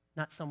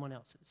 not someone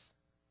else's.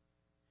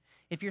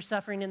 If you're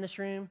suffering in this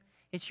room,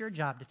 it's your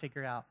job to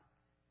figure out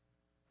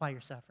why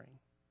you're suffering,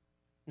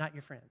 not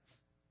your friends.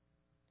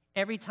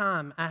 Every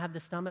time I have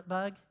the stomach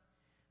bug,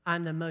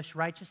 I'm the most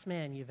righteous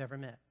man you've ever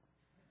met.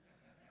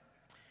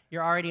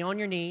 You're already on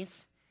your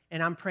knees,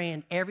 and I'm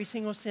praying every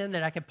single sin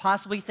that I could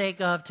possibly think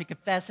of to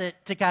confess it,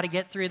 to kind of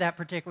get through that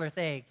particular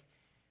thing,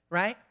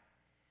 right?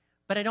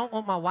 But I don't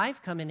want my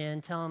wife coming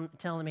in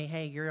telling me,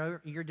 hey,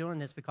 you're doing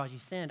this because you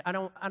sinned. I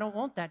don't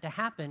want that to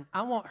happen.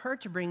 I want her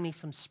to bring me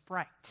some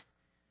Sprite.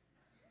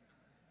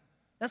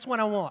 That's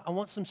what I want. I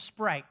want some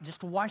Sprite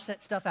just to wash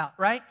that stuff out,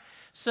 right?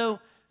 So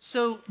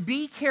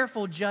be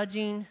careful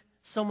judging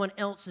someone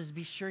else's.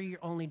 Be sure you're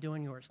only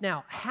doing yours.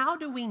 Now, how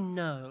do we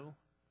know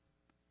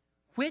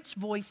which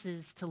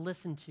voices to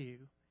listen to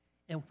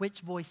and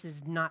which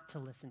voices not to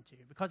listen to?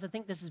 Because I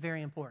think this is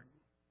very important.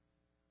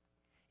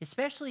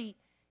 Especially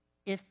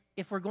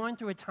if we're going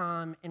through a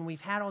time and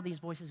we've had all these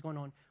voices going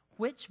on,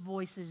 which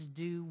voices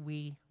do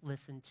we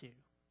listen to?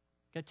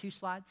 Go 2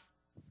 slides.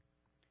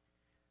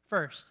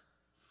 First,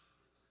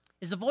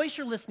 is the voice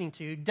you're listening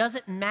to, does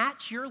it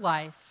match your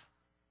life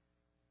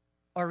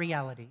or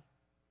reality?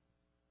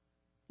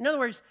 In other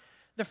words,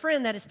 the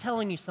friend that is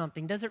telling you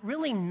something, does it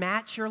really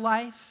match your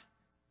life?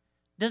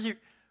 Does it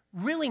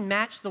really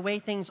match the way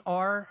things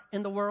are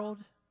in the world?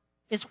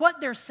 Does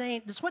what they're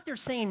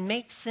saying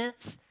make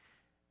sense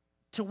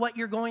to what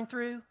you're going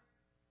through?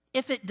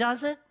 If it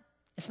doesn't,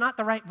 it's not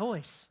the right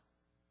voice.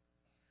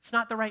 It's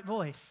not the right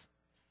voice.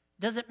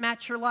 Does it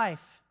match your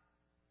life?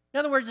 In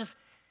other words,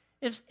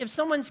 if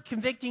someone's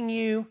convicting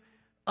you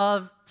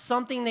of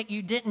something that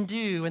you didn't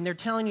do and they're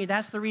telling you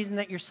that's the reason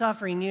that you're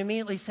suffering, you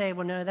immediately say,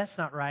 well, no, that's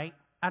not right.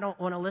 I don't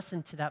want to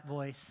listen to that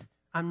voice.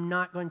 I'm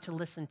not going to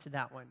listen to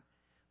that one.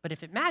 But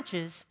if it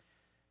matches,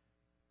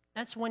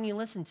 that's one you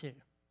listen to.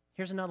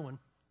 Here's another one.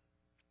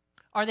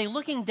 Are they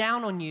looking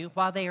down on you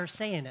while they are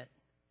saying it?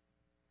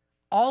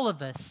 All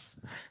of us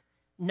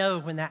know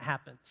when that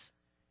happens.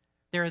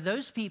 There are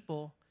those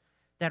people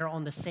that are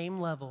on the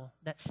same level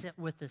that sit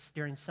with us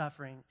during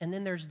suffering. And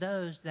then there's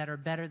those that are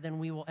better than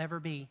we will ever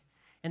be,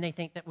 and they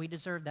think that we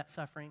deserve that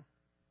suffering.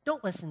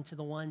 Don't listen to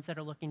the ones that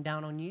are looking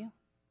down on you.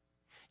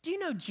 Do you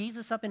know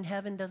Jesus up in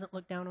heaven doesn't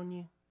look down on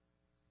you? Do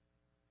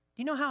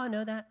you know how I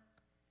know that?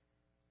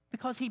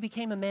 Because he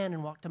became a man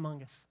and walked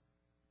among us.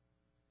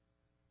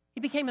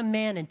 He became a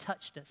man and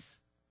touched us.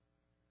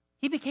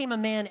 He became a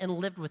man and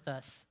lived with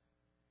us.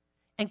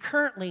 And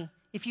currently,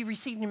 if you've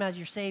received him as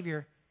your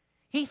Savior,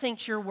 he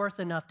thinks you're worth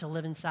enough to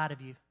live inside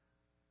of you.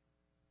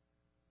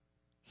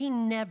 He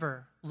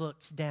never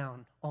looks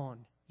down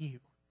on you.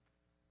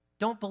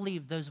 Don't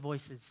believe those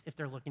voices if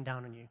they're looking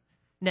down on you.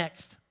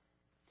 Next,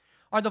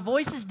 are the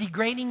voices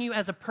degrading you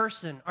as a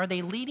person? Are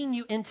they leading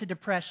you into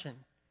depression?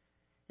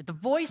 If the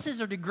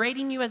voices are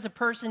degrading you as a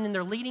person and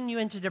they're leading you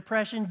into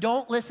depression,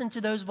 don't listen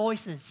to those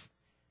voices.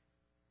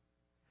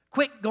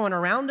 Quit going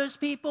around those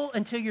people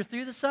until you're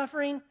through the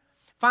suffering.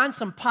 Find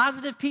some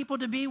positive people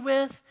to be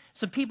with,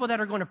 some people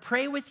that are going to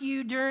pray with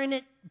you during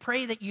it.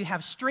 Pray that you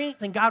have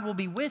strength and God will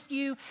be with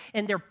you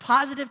and they're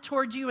positive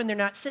towards you and they're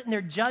not sitting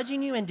there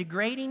judging you and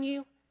degrading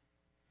you.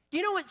 Do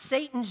you know what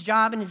Satan's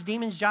job and his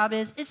demon's job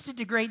is? It's to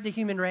degrade the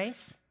human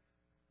race.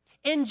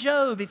 In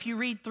Job, if you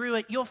read through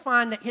it, you'll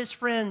find that his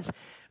friends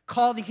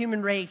call the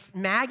human race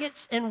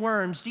maggots and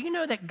worms. Do you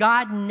know that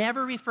God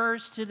never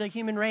refers to the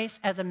human race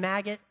as a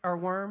maggot or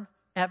worm,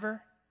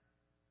 ever?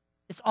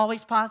 It's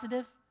always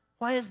positive.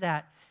 Why is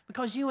that?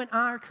 Because you and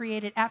I are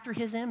created after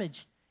his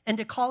image. And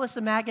to call us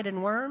a maggot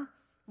and worm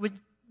would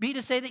be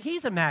to say that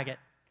he's a maggot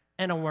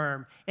and a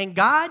worm. And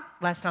God,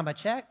 last time I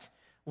checked,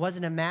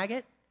 wasn't a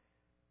maggot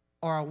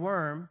or a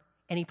worm,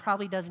 and he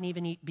probably doesn't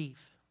even eat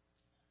beef.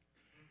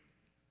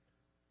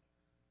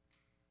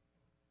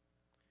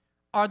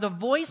 Are the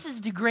voices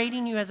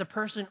degrading you as a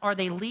person? Are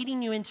they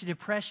leading you into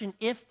depression?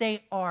 If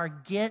they are,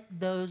 get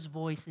those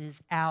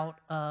voices out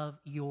of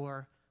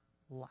your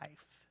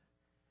life.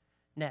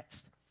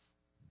 Next,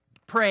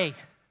 pray.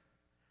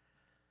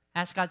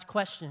 Ask God's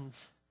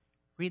questions.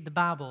 Read the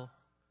Bible.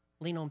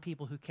 Lean on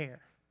people who care.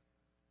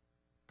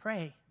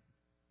 Pray.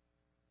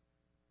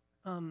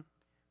 When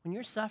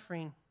you're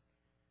suffering,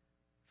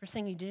 first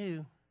thing you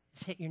do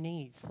is hit your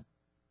knees. And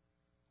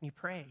you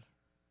pray.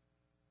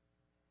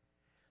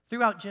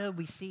 Throughout Job,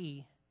 we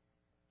see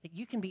that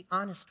you can be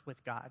honest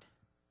with God.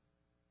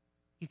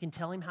 You can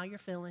tell him how you're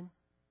feeling.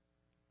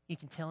 You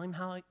can tell him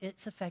how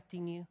it's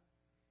affecting you.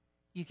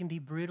 You can be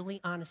brutally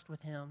honest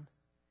with him.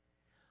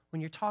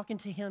 When you're talking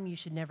to him, you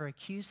should never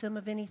accuse him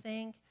of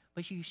anything,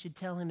 but you should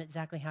tell him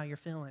exactly how you're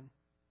feeling.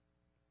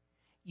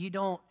 You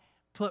don't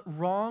put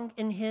wrong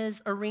in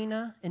his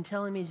arena and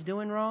tell him he's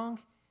doing wrong.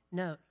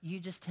 No, you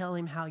just tell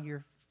him how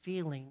you're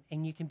feeling,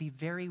 and you can be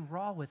very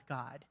raw with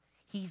God.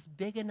 He's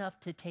big enough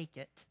to take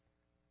it.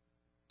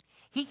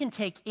 He can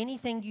take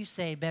anything you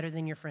say better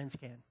than your friends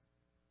can.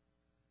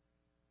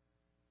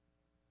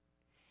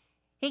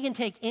 He can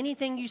take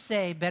anything you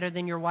say better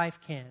than your wife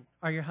can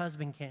or your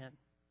husband can.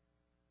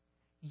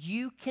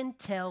 You can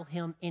tell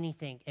him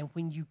anything. And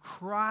when you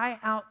cry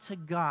out to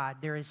God,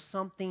 there is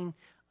something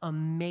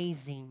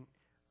amazing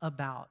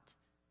about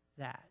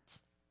that.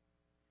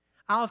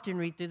 I often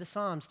read through the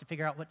Psalms to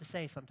figure out what to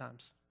say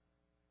sometimes.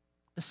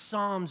 The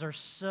Psalms are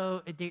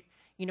so,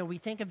 we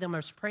think of them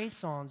as praise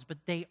songs, but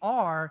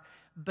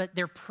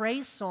they're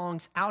praise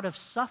songs out of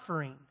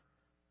suffering.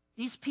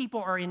 These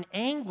people are in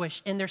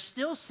anguish, and they're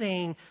still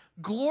saying,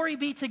 glory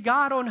be to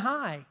God on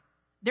high.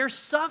 They're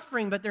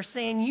suffering, but they're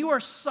saying, you are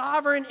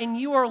sovereign, and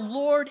you are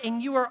Lord,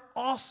 and you are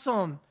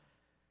awesome.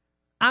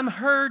 I'm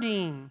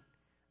hurting.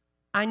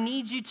 I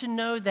need you to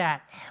know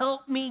that.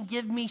 Help me,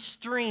 give me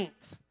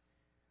strength.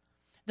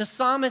 The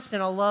psalmist,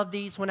 and I love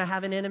these when I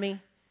have an enemy,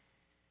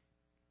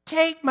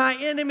 take my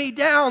enemy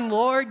down,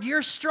 Lord.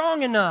 You're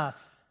strong enough.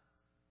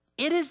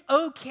 It is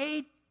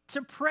okay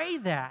to pray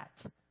that.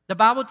 The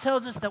Bible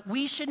tells us that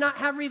we should not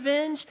have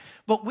revenge,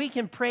 but we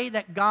can pray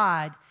that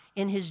God,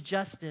 in his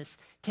justice,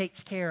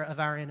 takes care of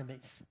our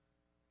enemies.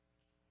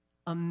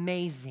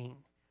 Amazing.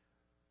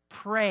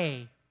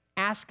 Pray.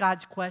 Ask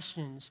God's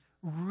questions.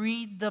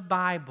 Read the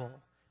Bible.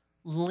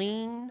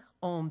 Lean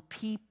on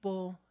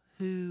people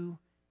who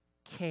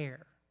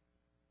care.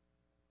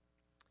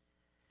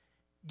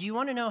 Do you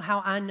want to know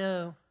how I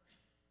know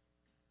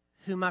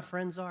who my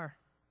friends are?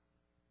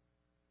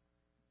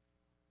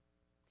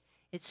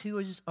 It's who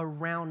is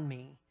around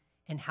me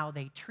and how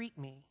they treat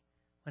me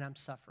when I'm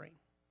suffering.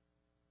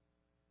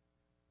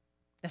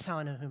 That's how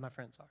I know who my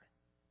friends are.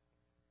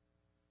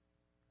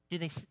 Do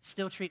they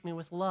still treat me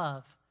with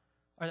love,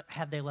 or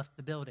have they left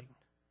the building?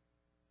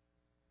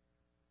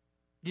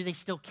 Do they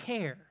still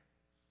care,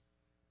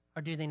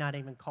 or do they not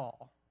even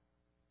call?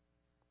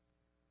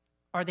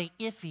 Are they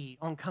iffy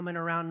on coming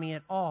around me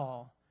at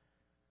all,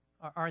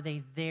 or are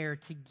they there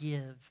to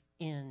give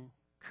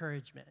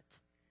encouragement?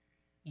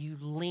 You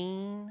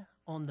lean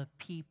on the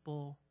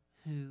people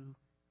who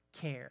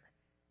care.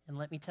 And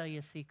let me tell you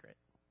a secret.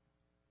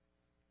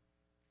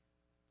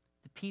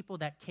 The people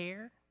that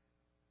care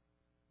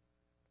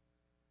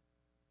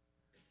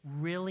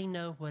really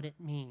know what it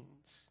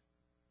means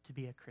to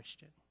be a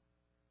Christian.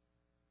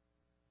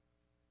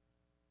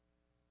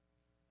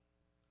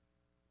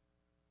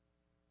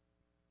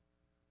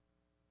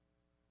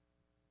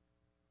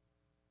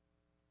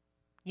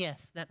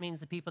 Yes, that means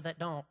the people that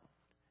don't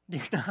do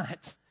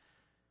not.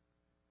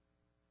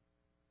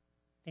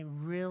 They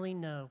really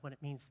know what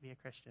it means to be a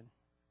Christian.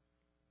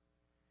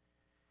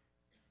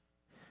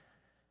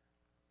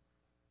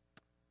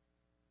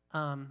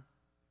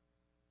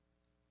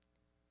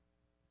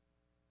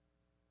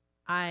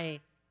 I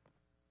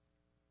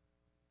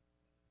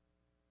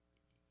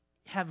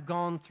have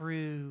gone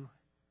through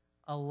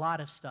a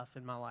lot of stuff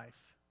in my life.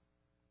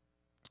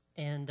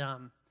 And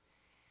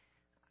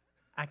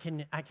I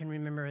can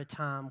remember a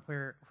time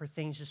where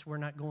things just were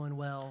not going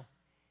well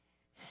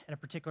at a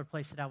particular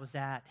place that I was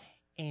at.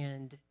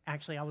 And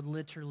actually, I would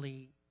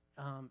literally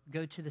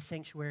go to the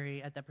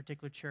sanctuary at that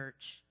particular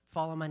church,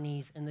 fall on my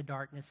knees in the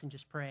darkness, and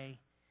just pray.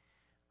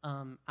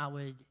 I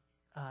would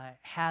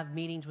have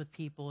meetings with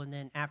people, and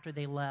then after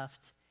they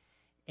left,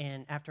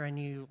 and after I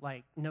knew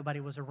like nobody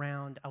was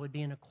around, I would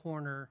be in a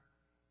corner,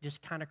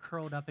 just kind of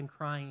curled up and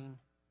crying.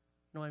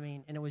 You know what I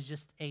mean? And it was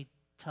just a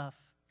tough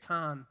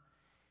time.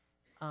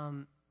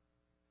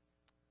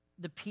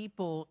 The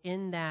people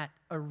in that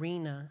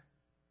arena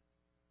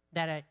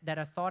that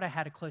I thought I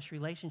had a close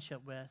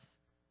relationship with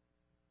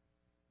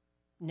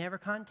never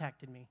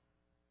contacted me.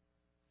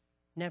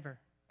 Never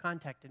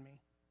contacted me.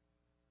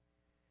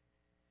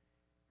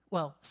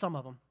 Well, some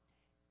of them.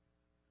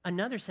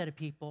 Another set of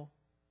people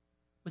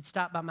would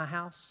stop by my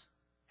house,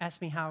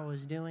 ask me how I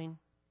was doing,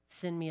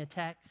 send me a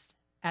text,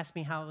 ask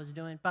me how I was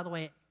doing. By the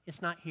way,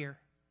 it's not here.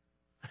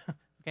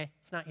 Okay?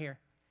 It's not here.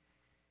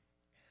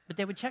 But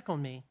they would check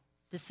on me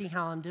to see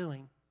how I'm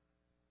doing.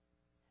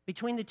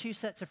 Between the two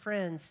sets of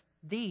friends,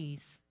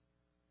 these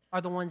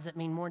are the ones that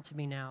mean more to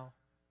me now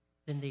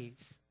than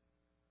these.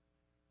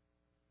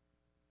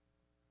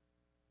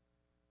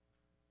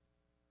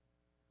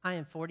 I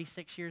am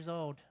 46 years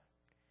old.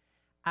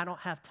 I don't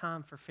have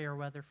time for fair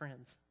weather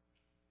friends.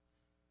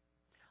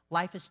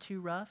 Life is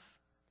too rough.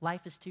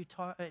 Life is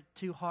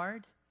too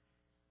hard.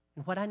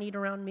 And what I need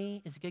around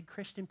me is good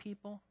Christian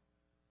people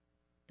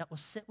that will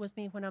sit with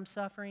me when I'm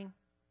suffering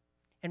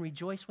and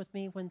rejoice with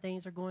me when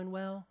things are going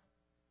well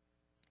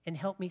and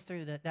help me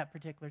through that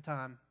particular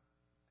time.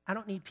 I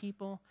don't need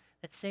people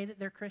that say that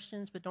they're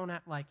Christians but don't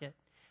act like it.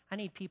 I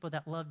need people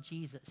that love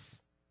Jesus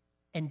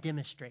and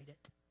demonstrate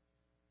it.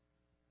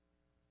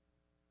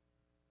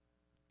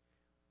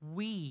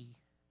 We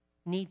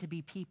need to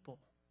be people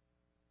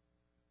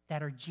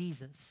that are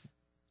Jesus,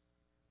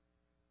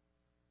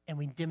 and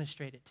we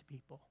demonstrate it to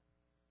people.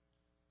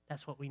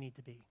 That's what we need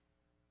to be.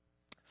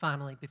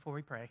 Finally, before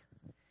we pray,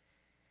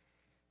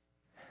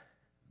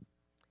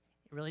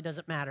 it really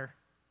doesn't matter.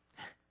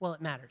 Well,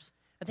 it matters.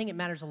 I think it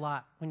matters a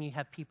lot when you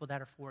have people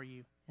that are for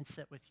you and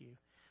sit with you.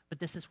 But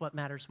this is what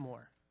matters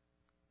more.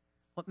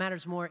 What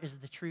matters more is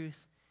the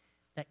truth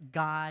that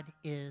God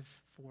is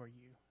for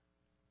you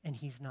and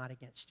he's not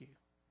against you.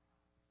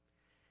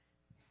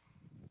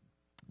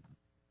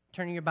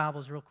 Turn in your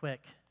Bibles real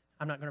quick.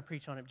 I'm not going to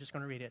preach on it. I'm just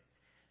going to read it.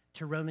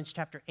 To Romans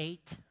chapter 8.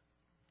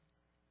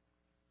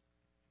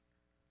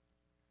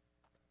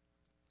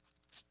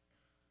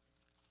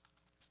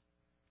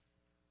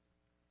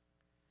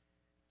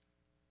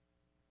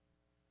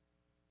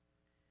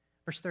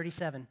 Verse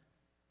 37.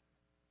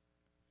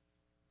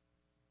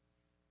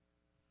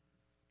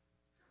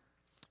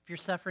 If you're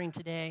suffering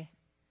today,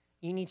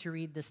 you need to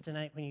read this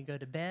tonight when you go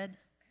to bed.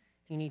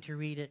 You need to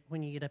read it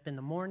when you get up in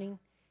the morning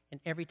and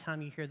every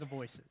time you hear the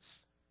voices.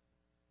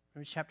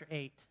 Romans chapter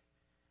 8,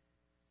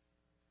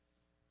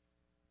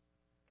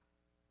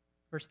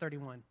 verse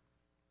 31.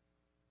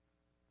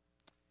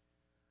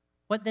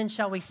 What then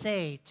shall we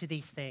say to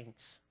these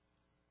things?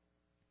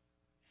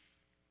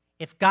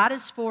 If God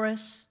is for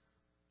us,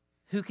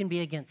 who can be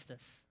against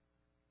us?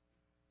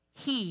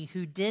 He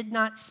who did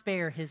not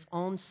spare his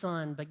own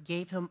son, but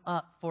gave him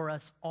up for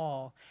us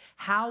all,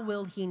 how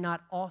will he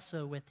not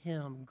also with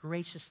him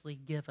graciously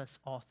give us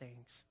all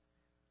things?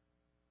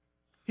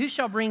 Who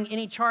shall bring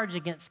any charge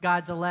against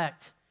God's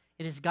elect?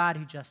 It is God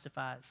who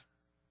justifies.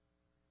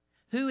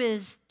 Who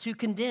is to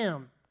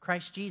condemn?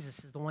 Christ Jesus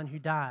is the one who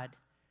died.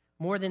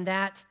 More than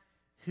that,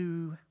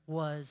 who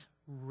was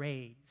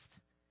raised,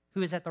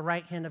 who is at the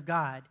right hand of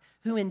God,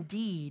 who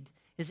indeed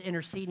is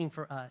interceding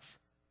for us.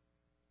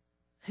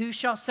 Who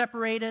shall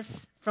separate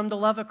us from the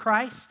love of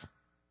Christ?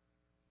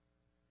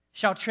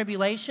 Shall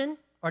tribulation,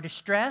 or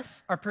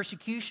distress, or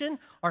persecution,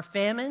 or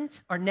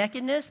famines, or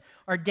nakedness,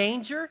 or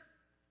danger,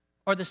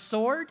 or the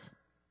sword?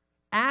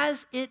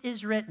 As it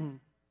is written,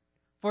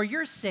 for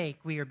your sake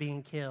we are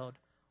being killed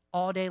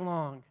all day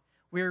long.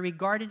 We are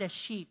regarded as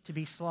sheep to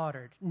be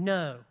slaughtered.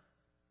 No.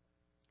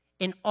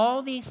 In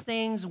all these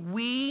things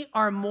we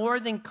are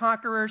more than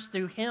conquerors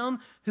through him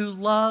who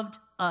loved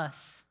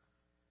us.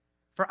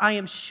 For I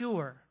am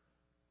sure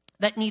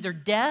that neither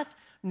death,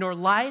 nor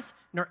life,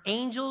 nor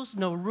angels,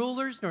 nor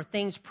rulers, nor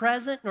things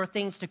present, nor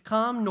things to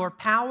come, nor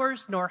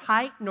powers, nor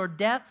height, nor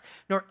depth,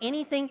 nor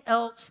anything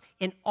else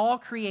in all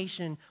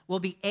creation will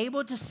be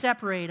able to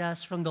separate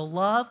us from the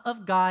love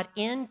of God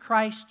in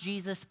Christ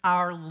Jesus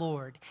our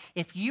Lord.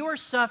 If you are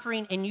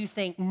suffering and you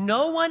think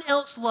no one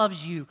else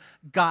loves you,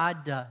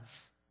 God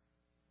does.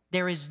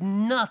 There is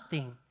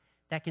nothing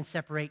that can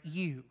separate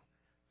you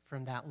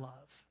from that love.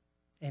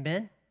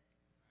 Amen?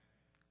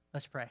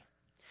 Let's pray.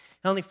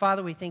 Heavenly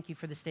Father, we thank you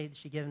for this day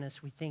that you've given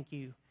us. We thank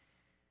you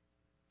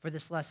for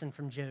this lesson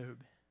from Job.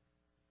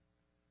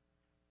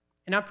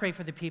 And I pray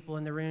for the people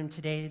in the room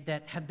today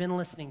that have been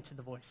listening to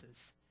the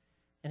voices,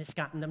 and it's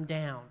gotten them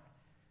down,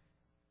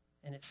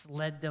 and it's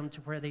led them to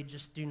where they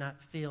just do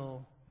not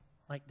feel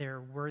like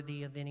they're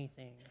worthy of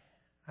anything.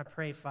 I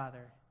pray,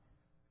 Father,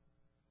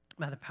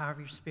 by the power of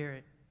your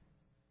Spirit,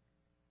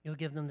 you'll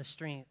give them the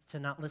strength to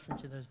not listen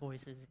to those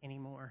voices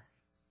anymore,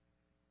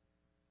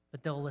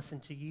 but they'll listen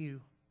to you.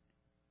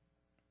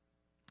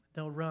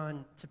 They'll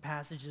run to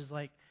passages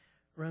like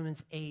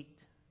Romans 8.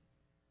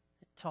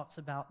 It talks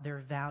about their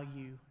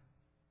value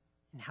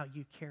and how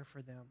you care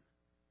for them.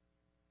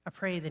 I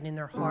pray that in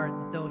their heart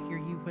that they'll hear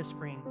you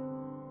whispering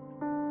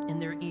in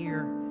their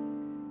ear,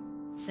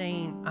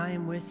 saying, I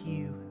am with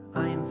you,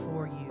 I am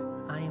for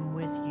you, I am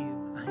with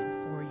you, I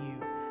am for you.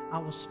 I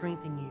will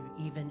strengthen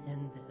you even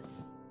in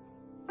this.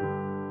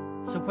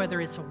 So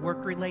whether it's a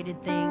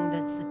work-related thing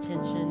that's the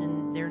tension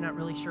and they're not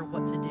really sure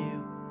what to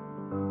do,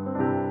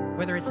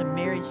 whether it's a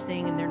marriage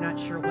thing and they're not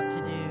sure what to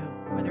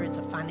do, whether it's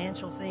a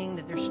financial thing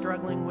that they're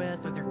struggling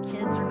with, or their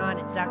kids are not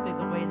exactly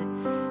the way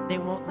that they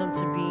want them to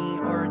be,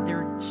 or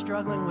they're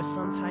struggling with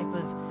some type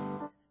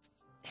of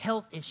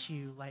health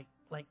issue like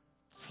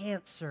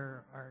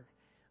cancer or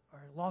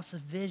loss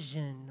of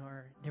vision,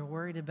 or they're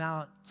worried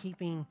about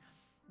keeping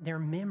their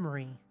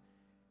memory.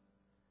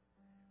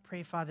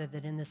 Pray, Father,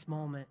 that in this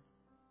moment,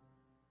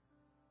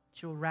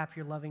 that you'll wrap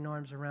your loving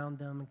arms around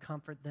them and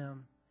comfort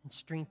them and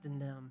strengthen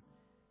them.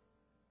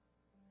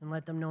 And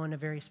let them know in a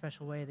very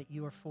special way that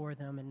you are for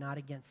them and not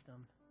against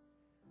them.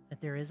 That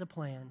there is a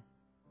plan,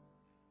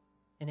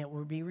 and it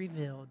will be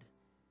revealed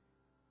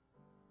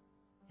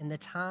in the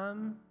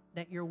time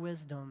that your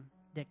wisdom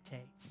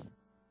dictates.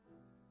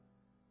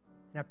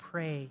 And I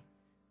pray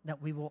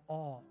that we will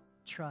all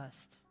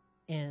trust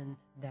in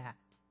that.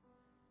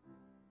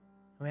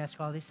 And we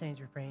ask all these things,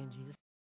 we pray in Jesus' name.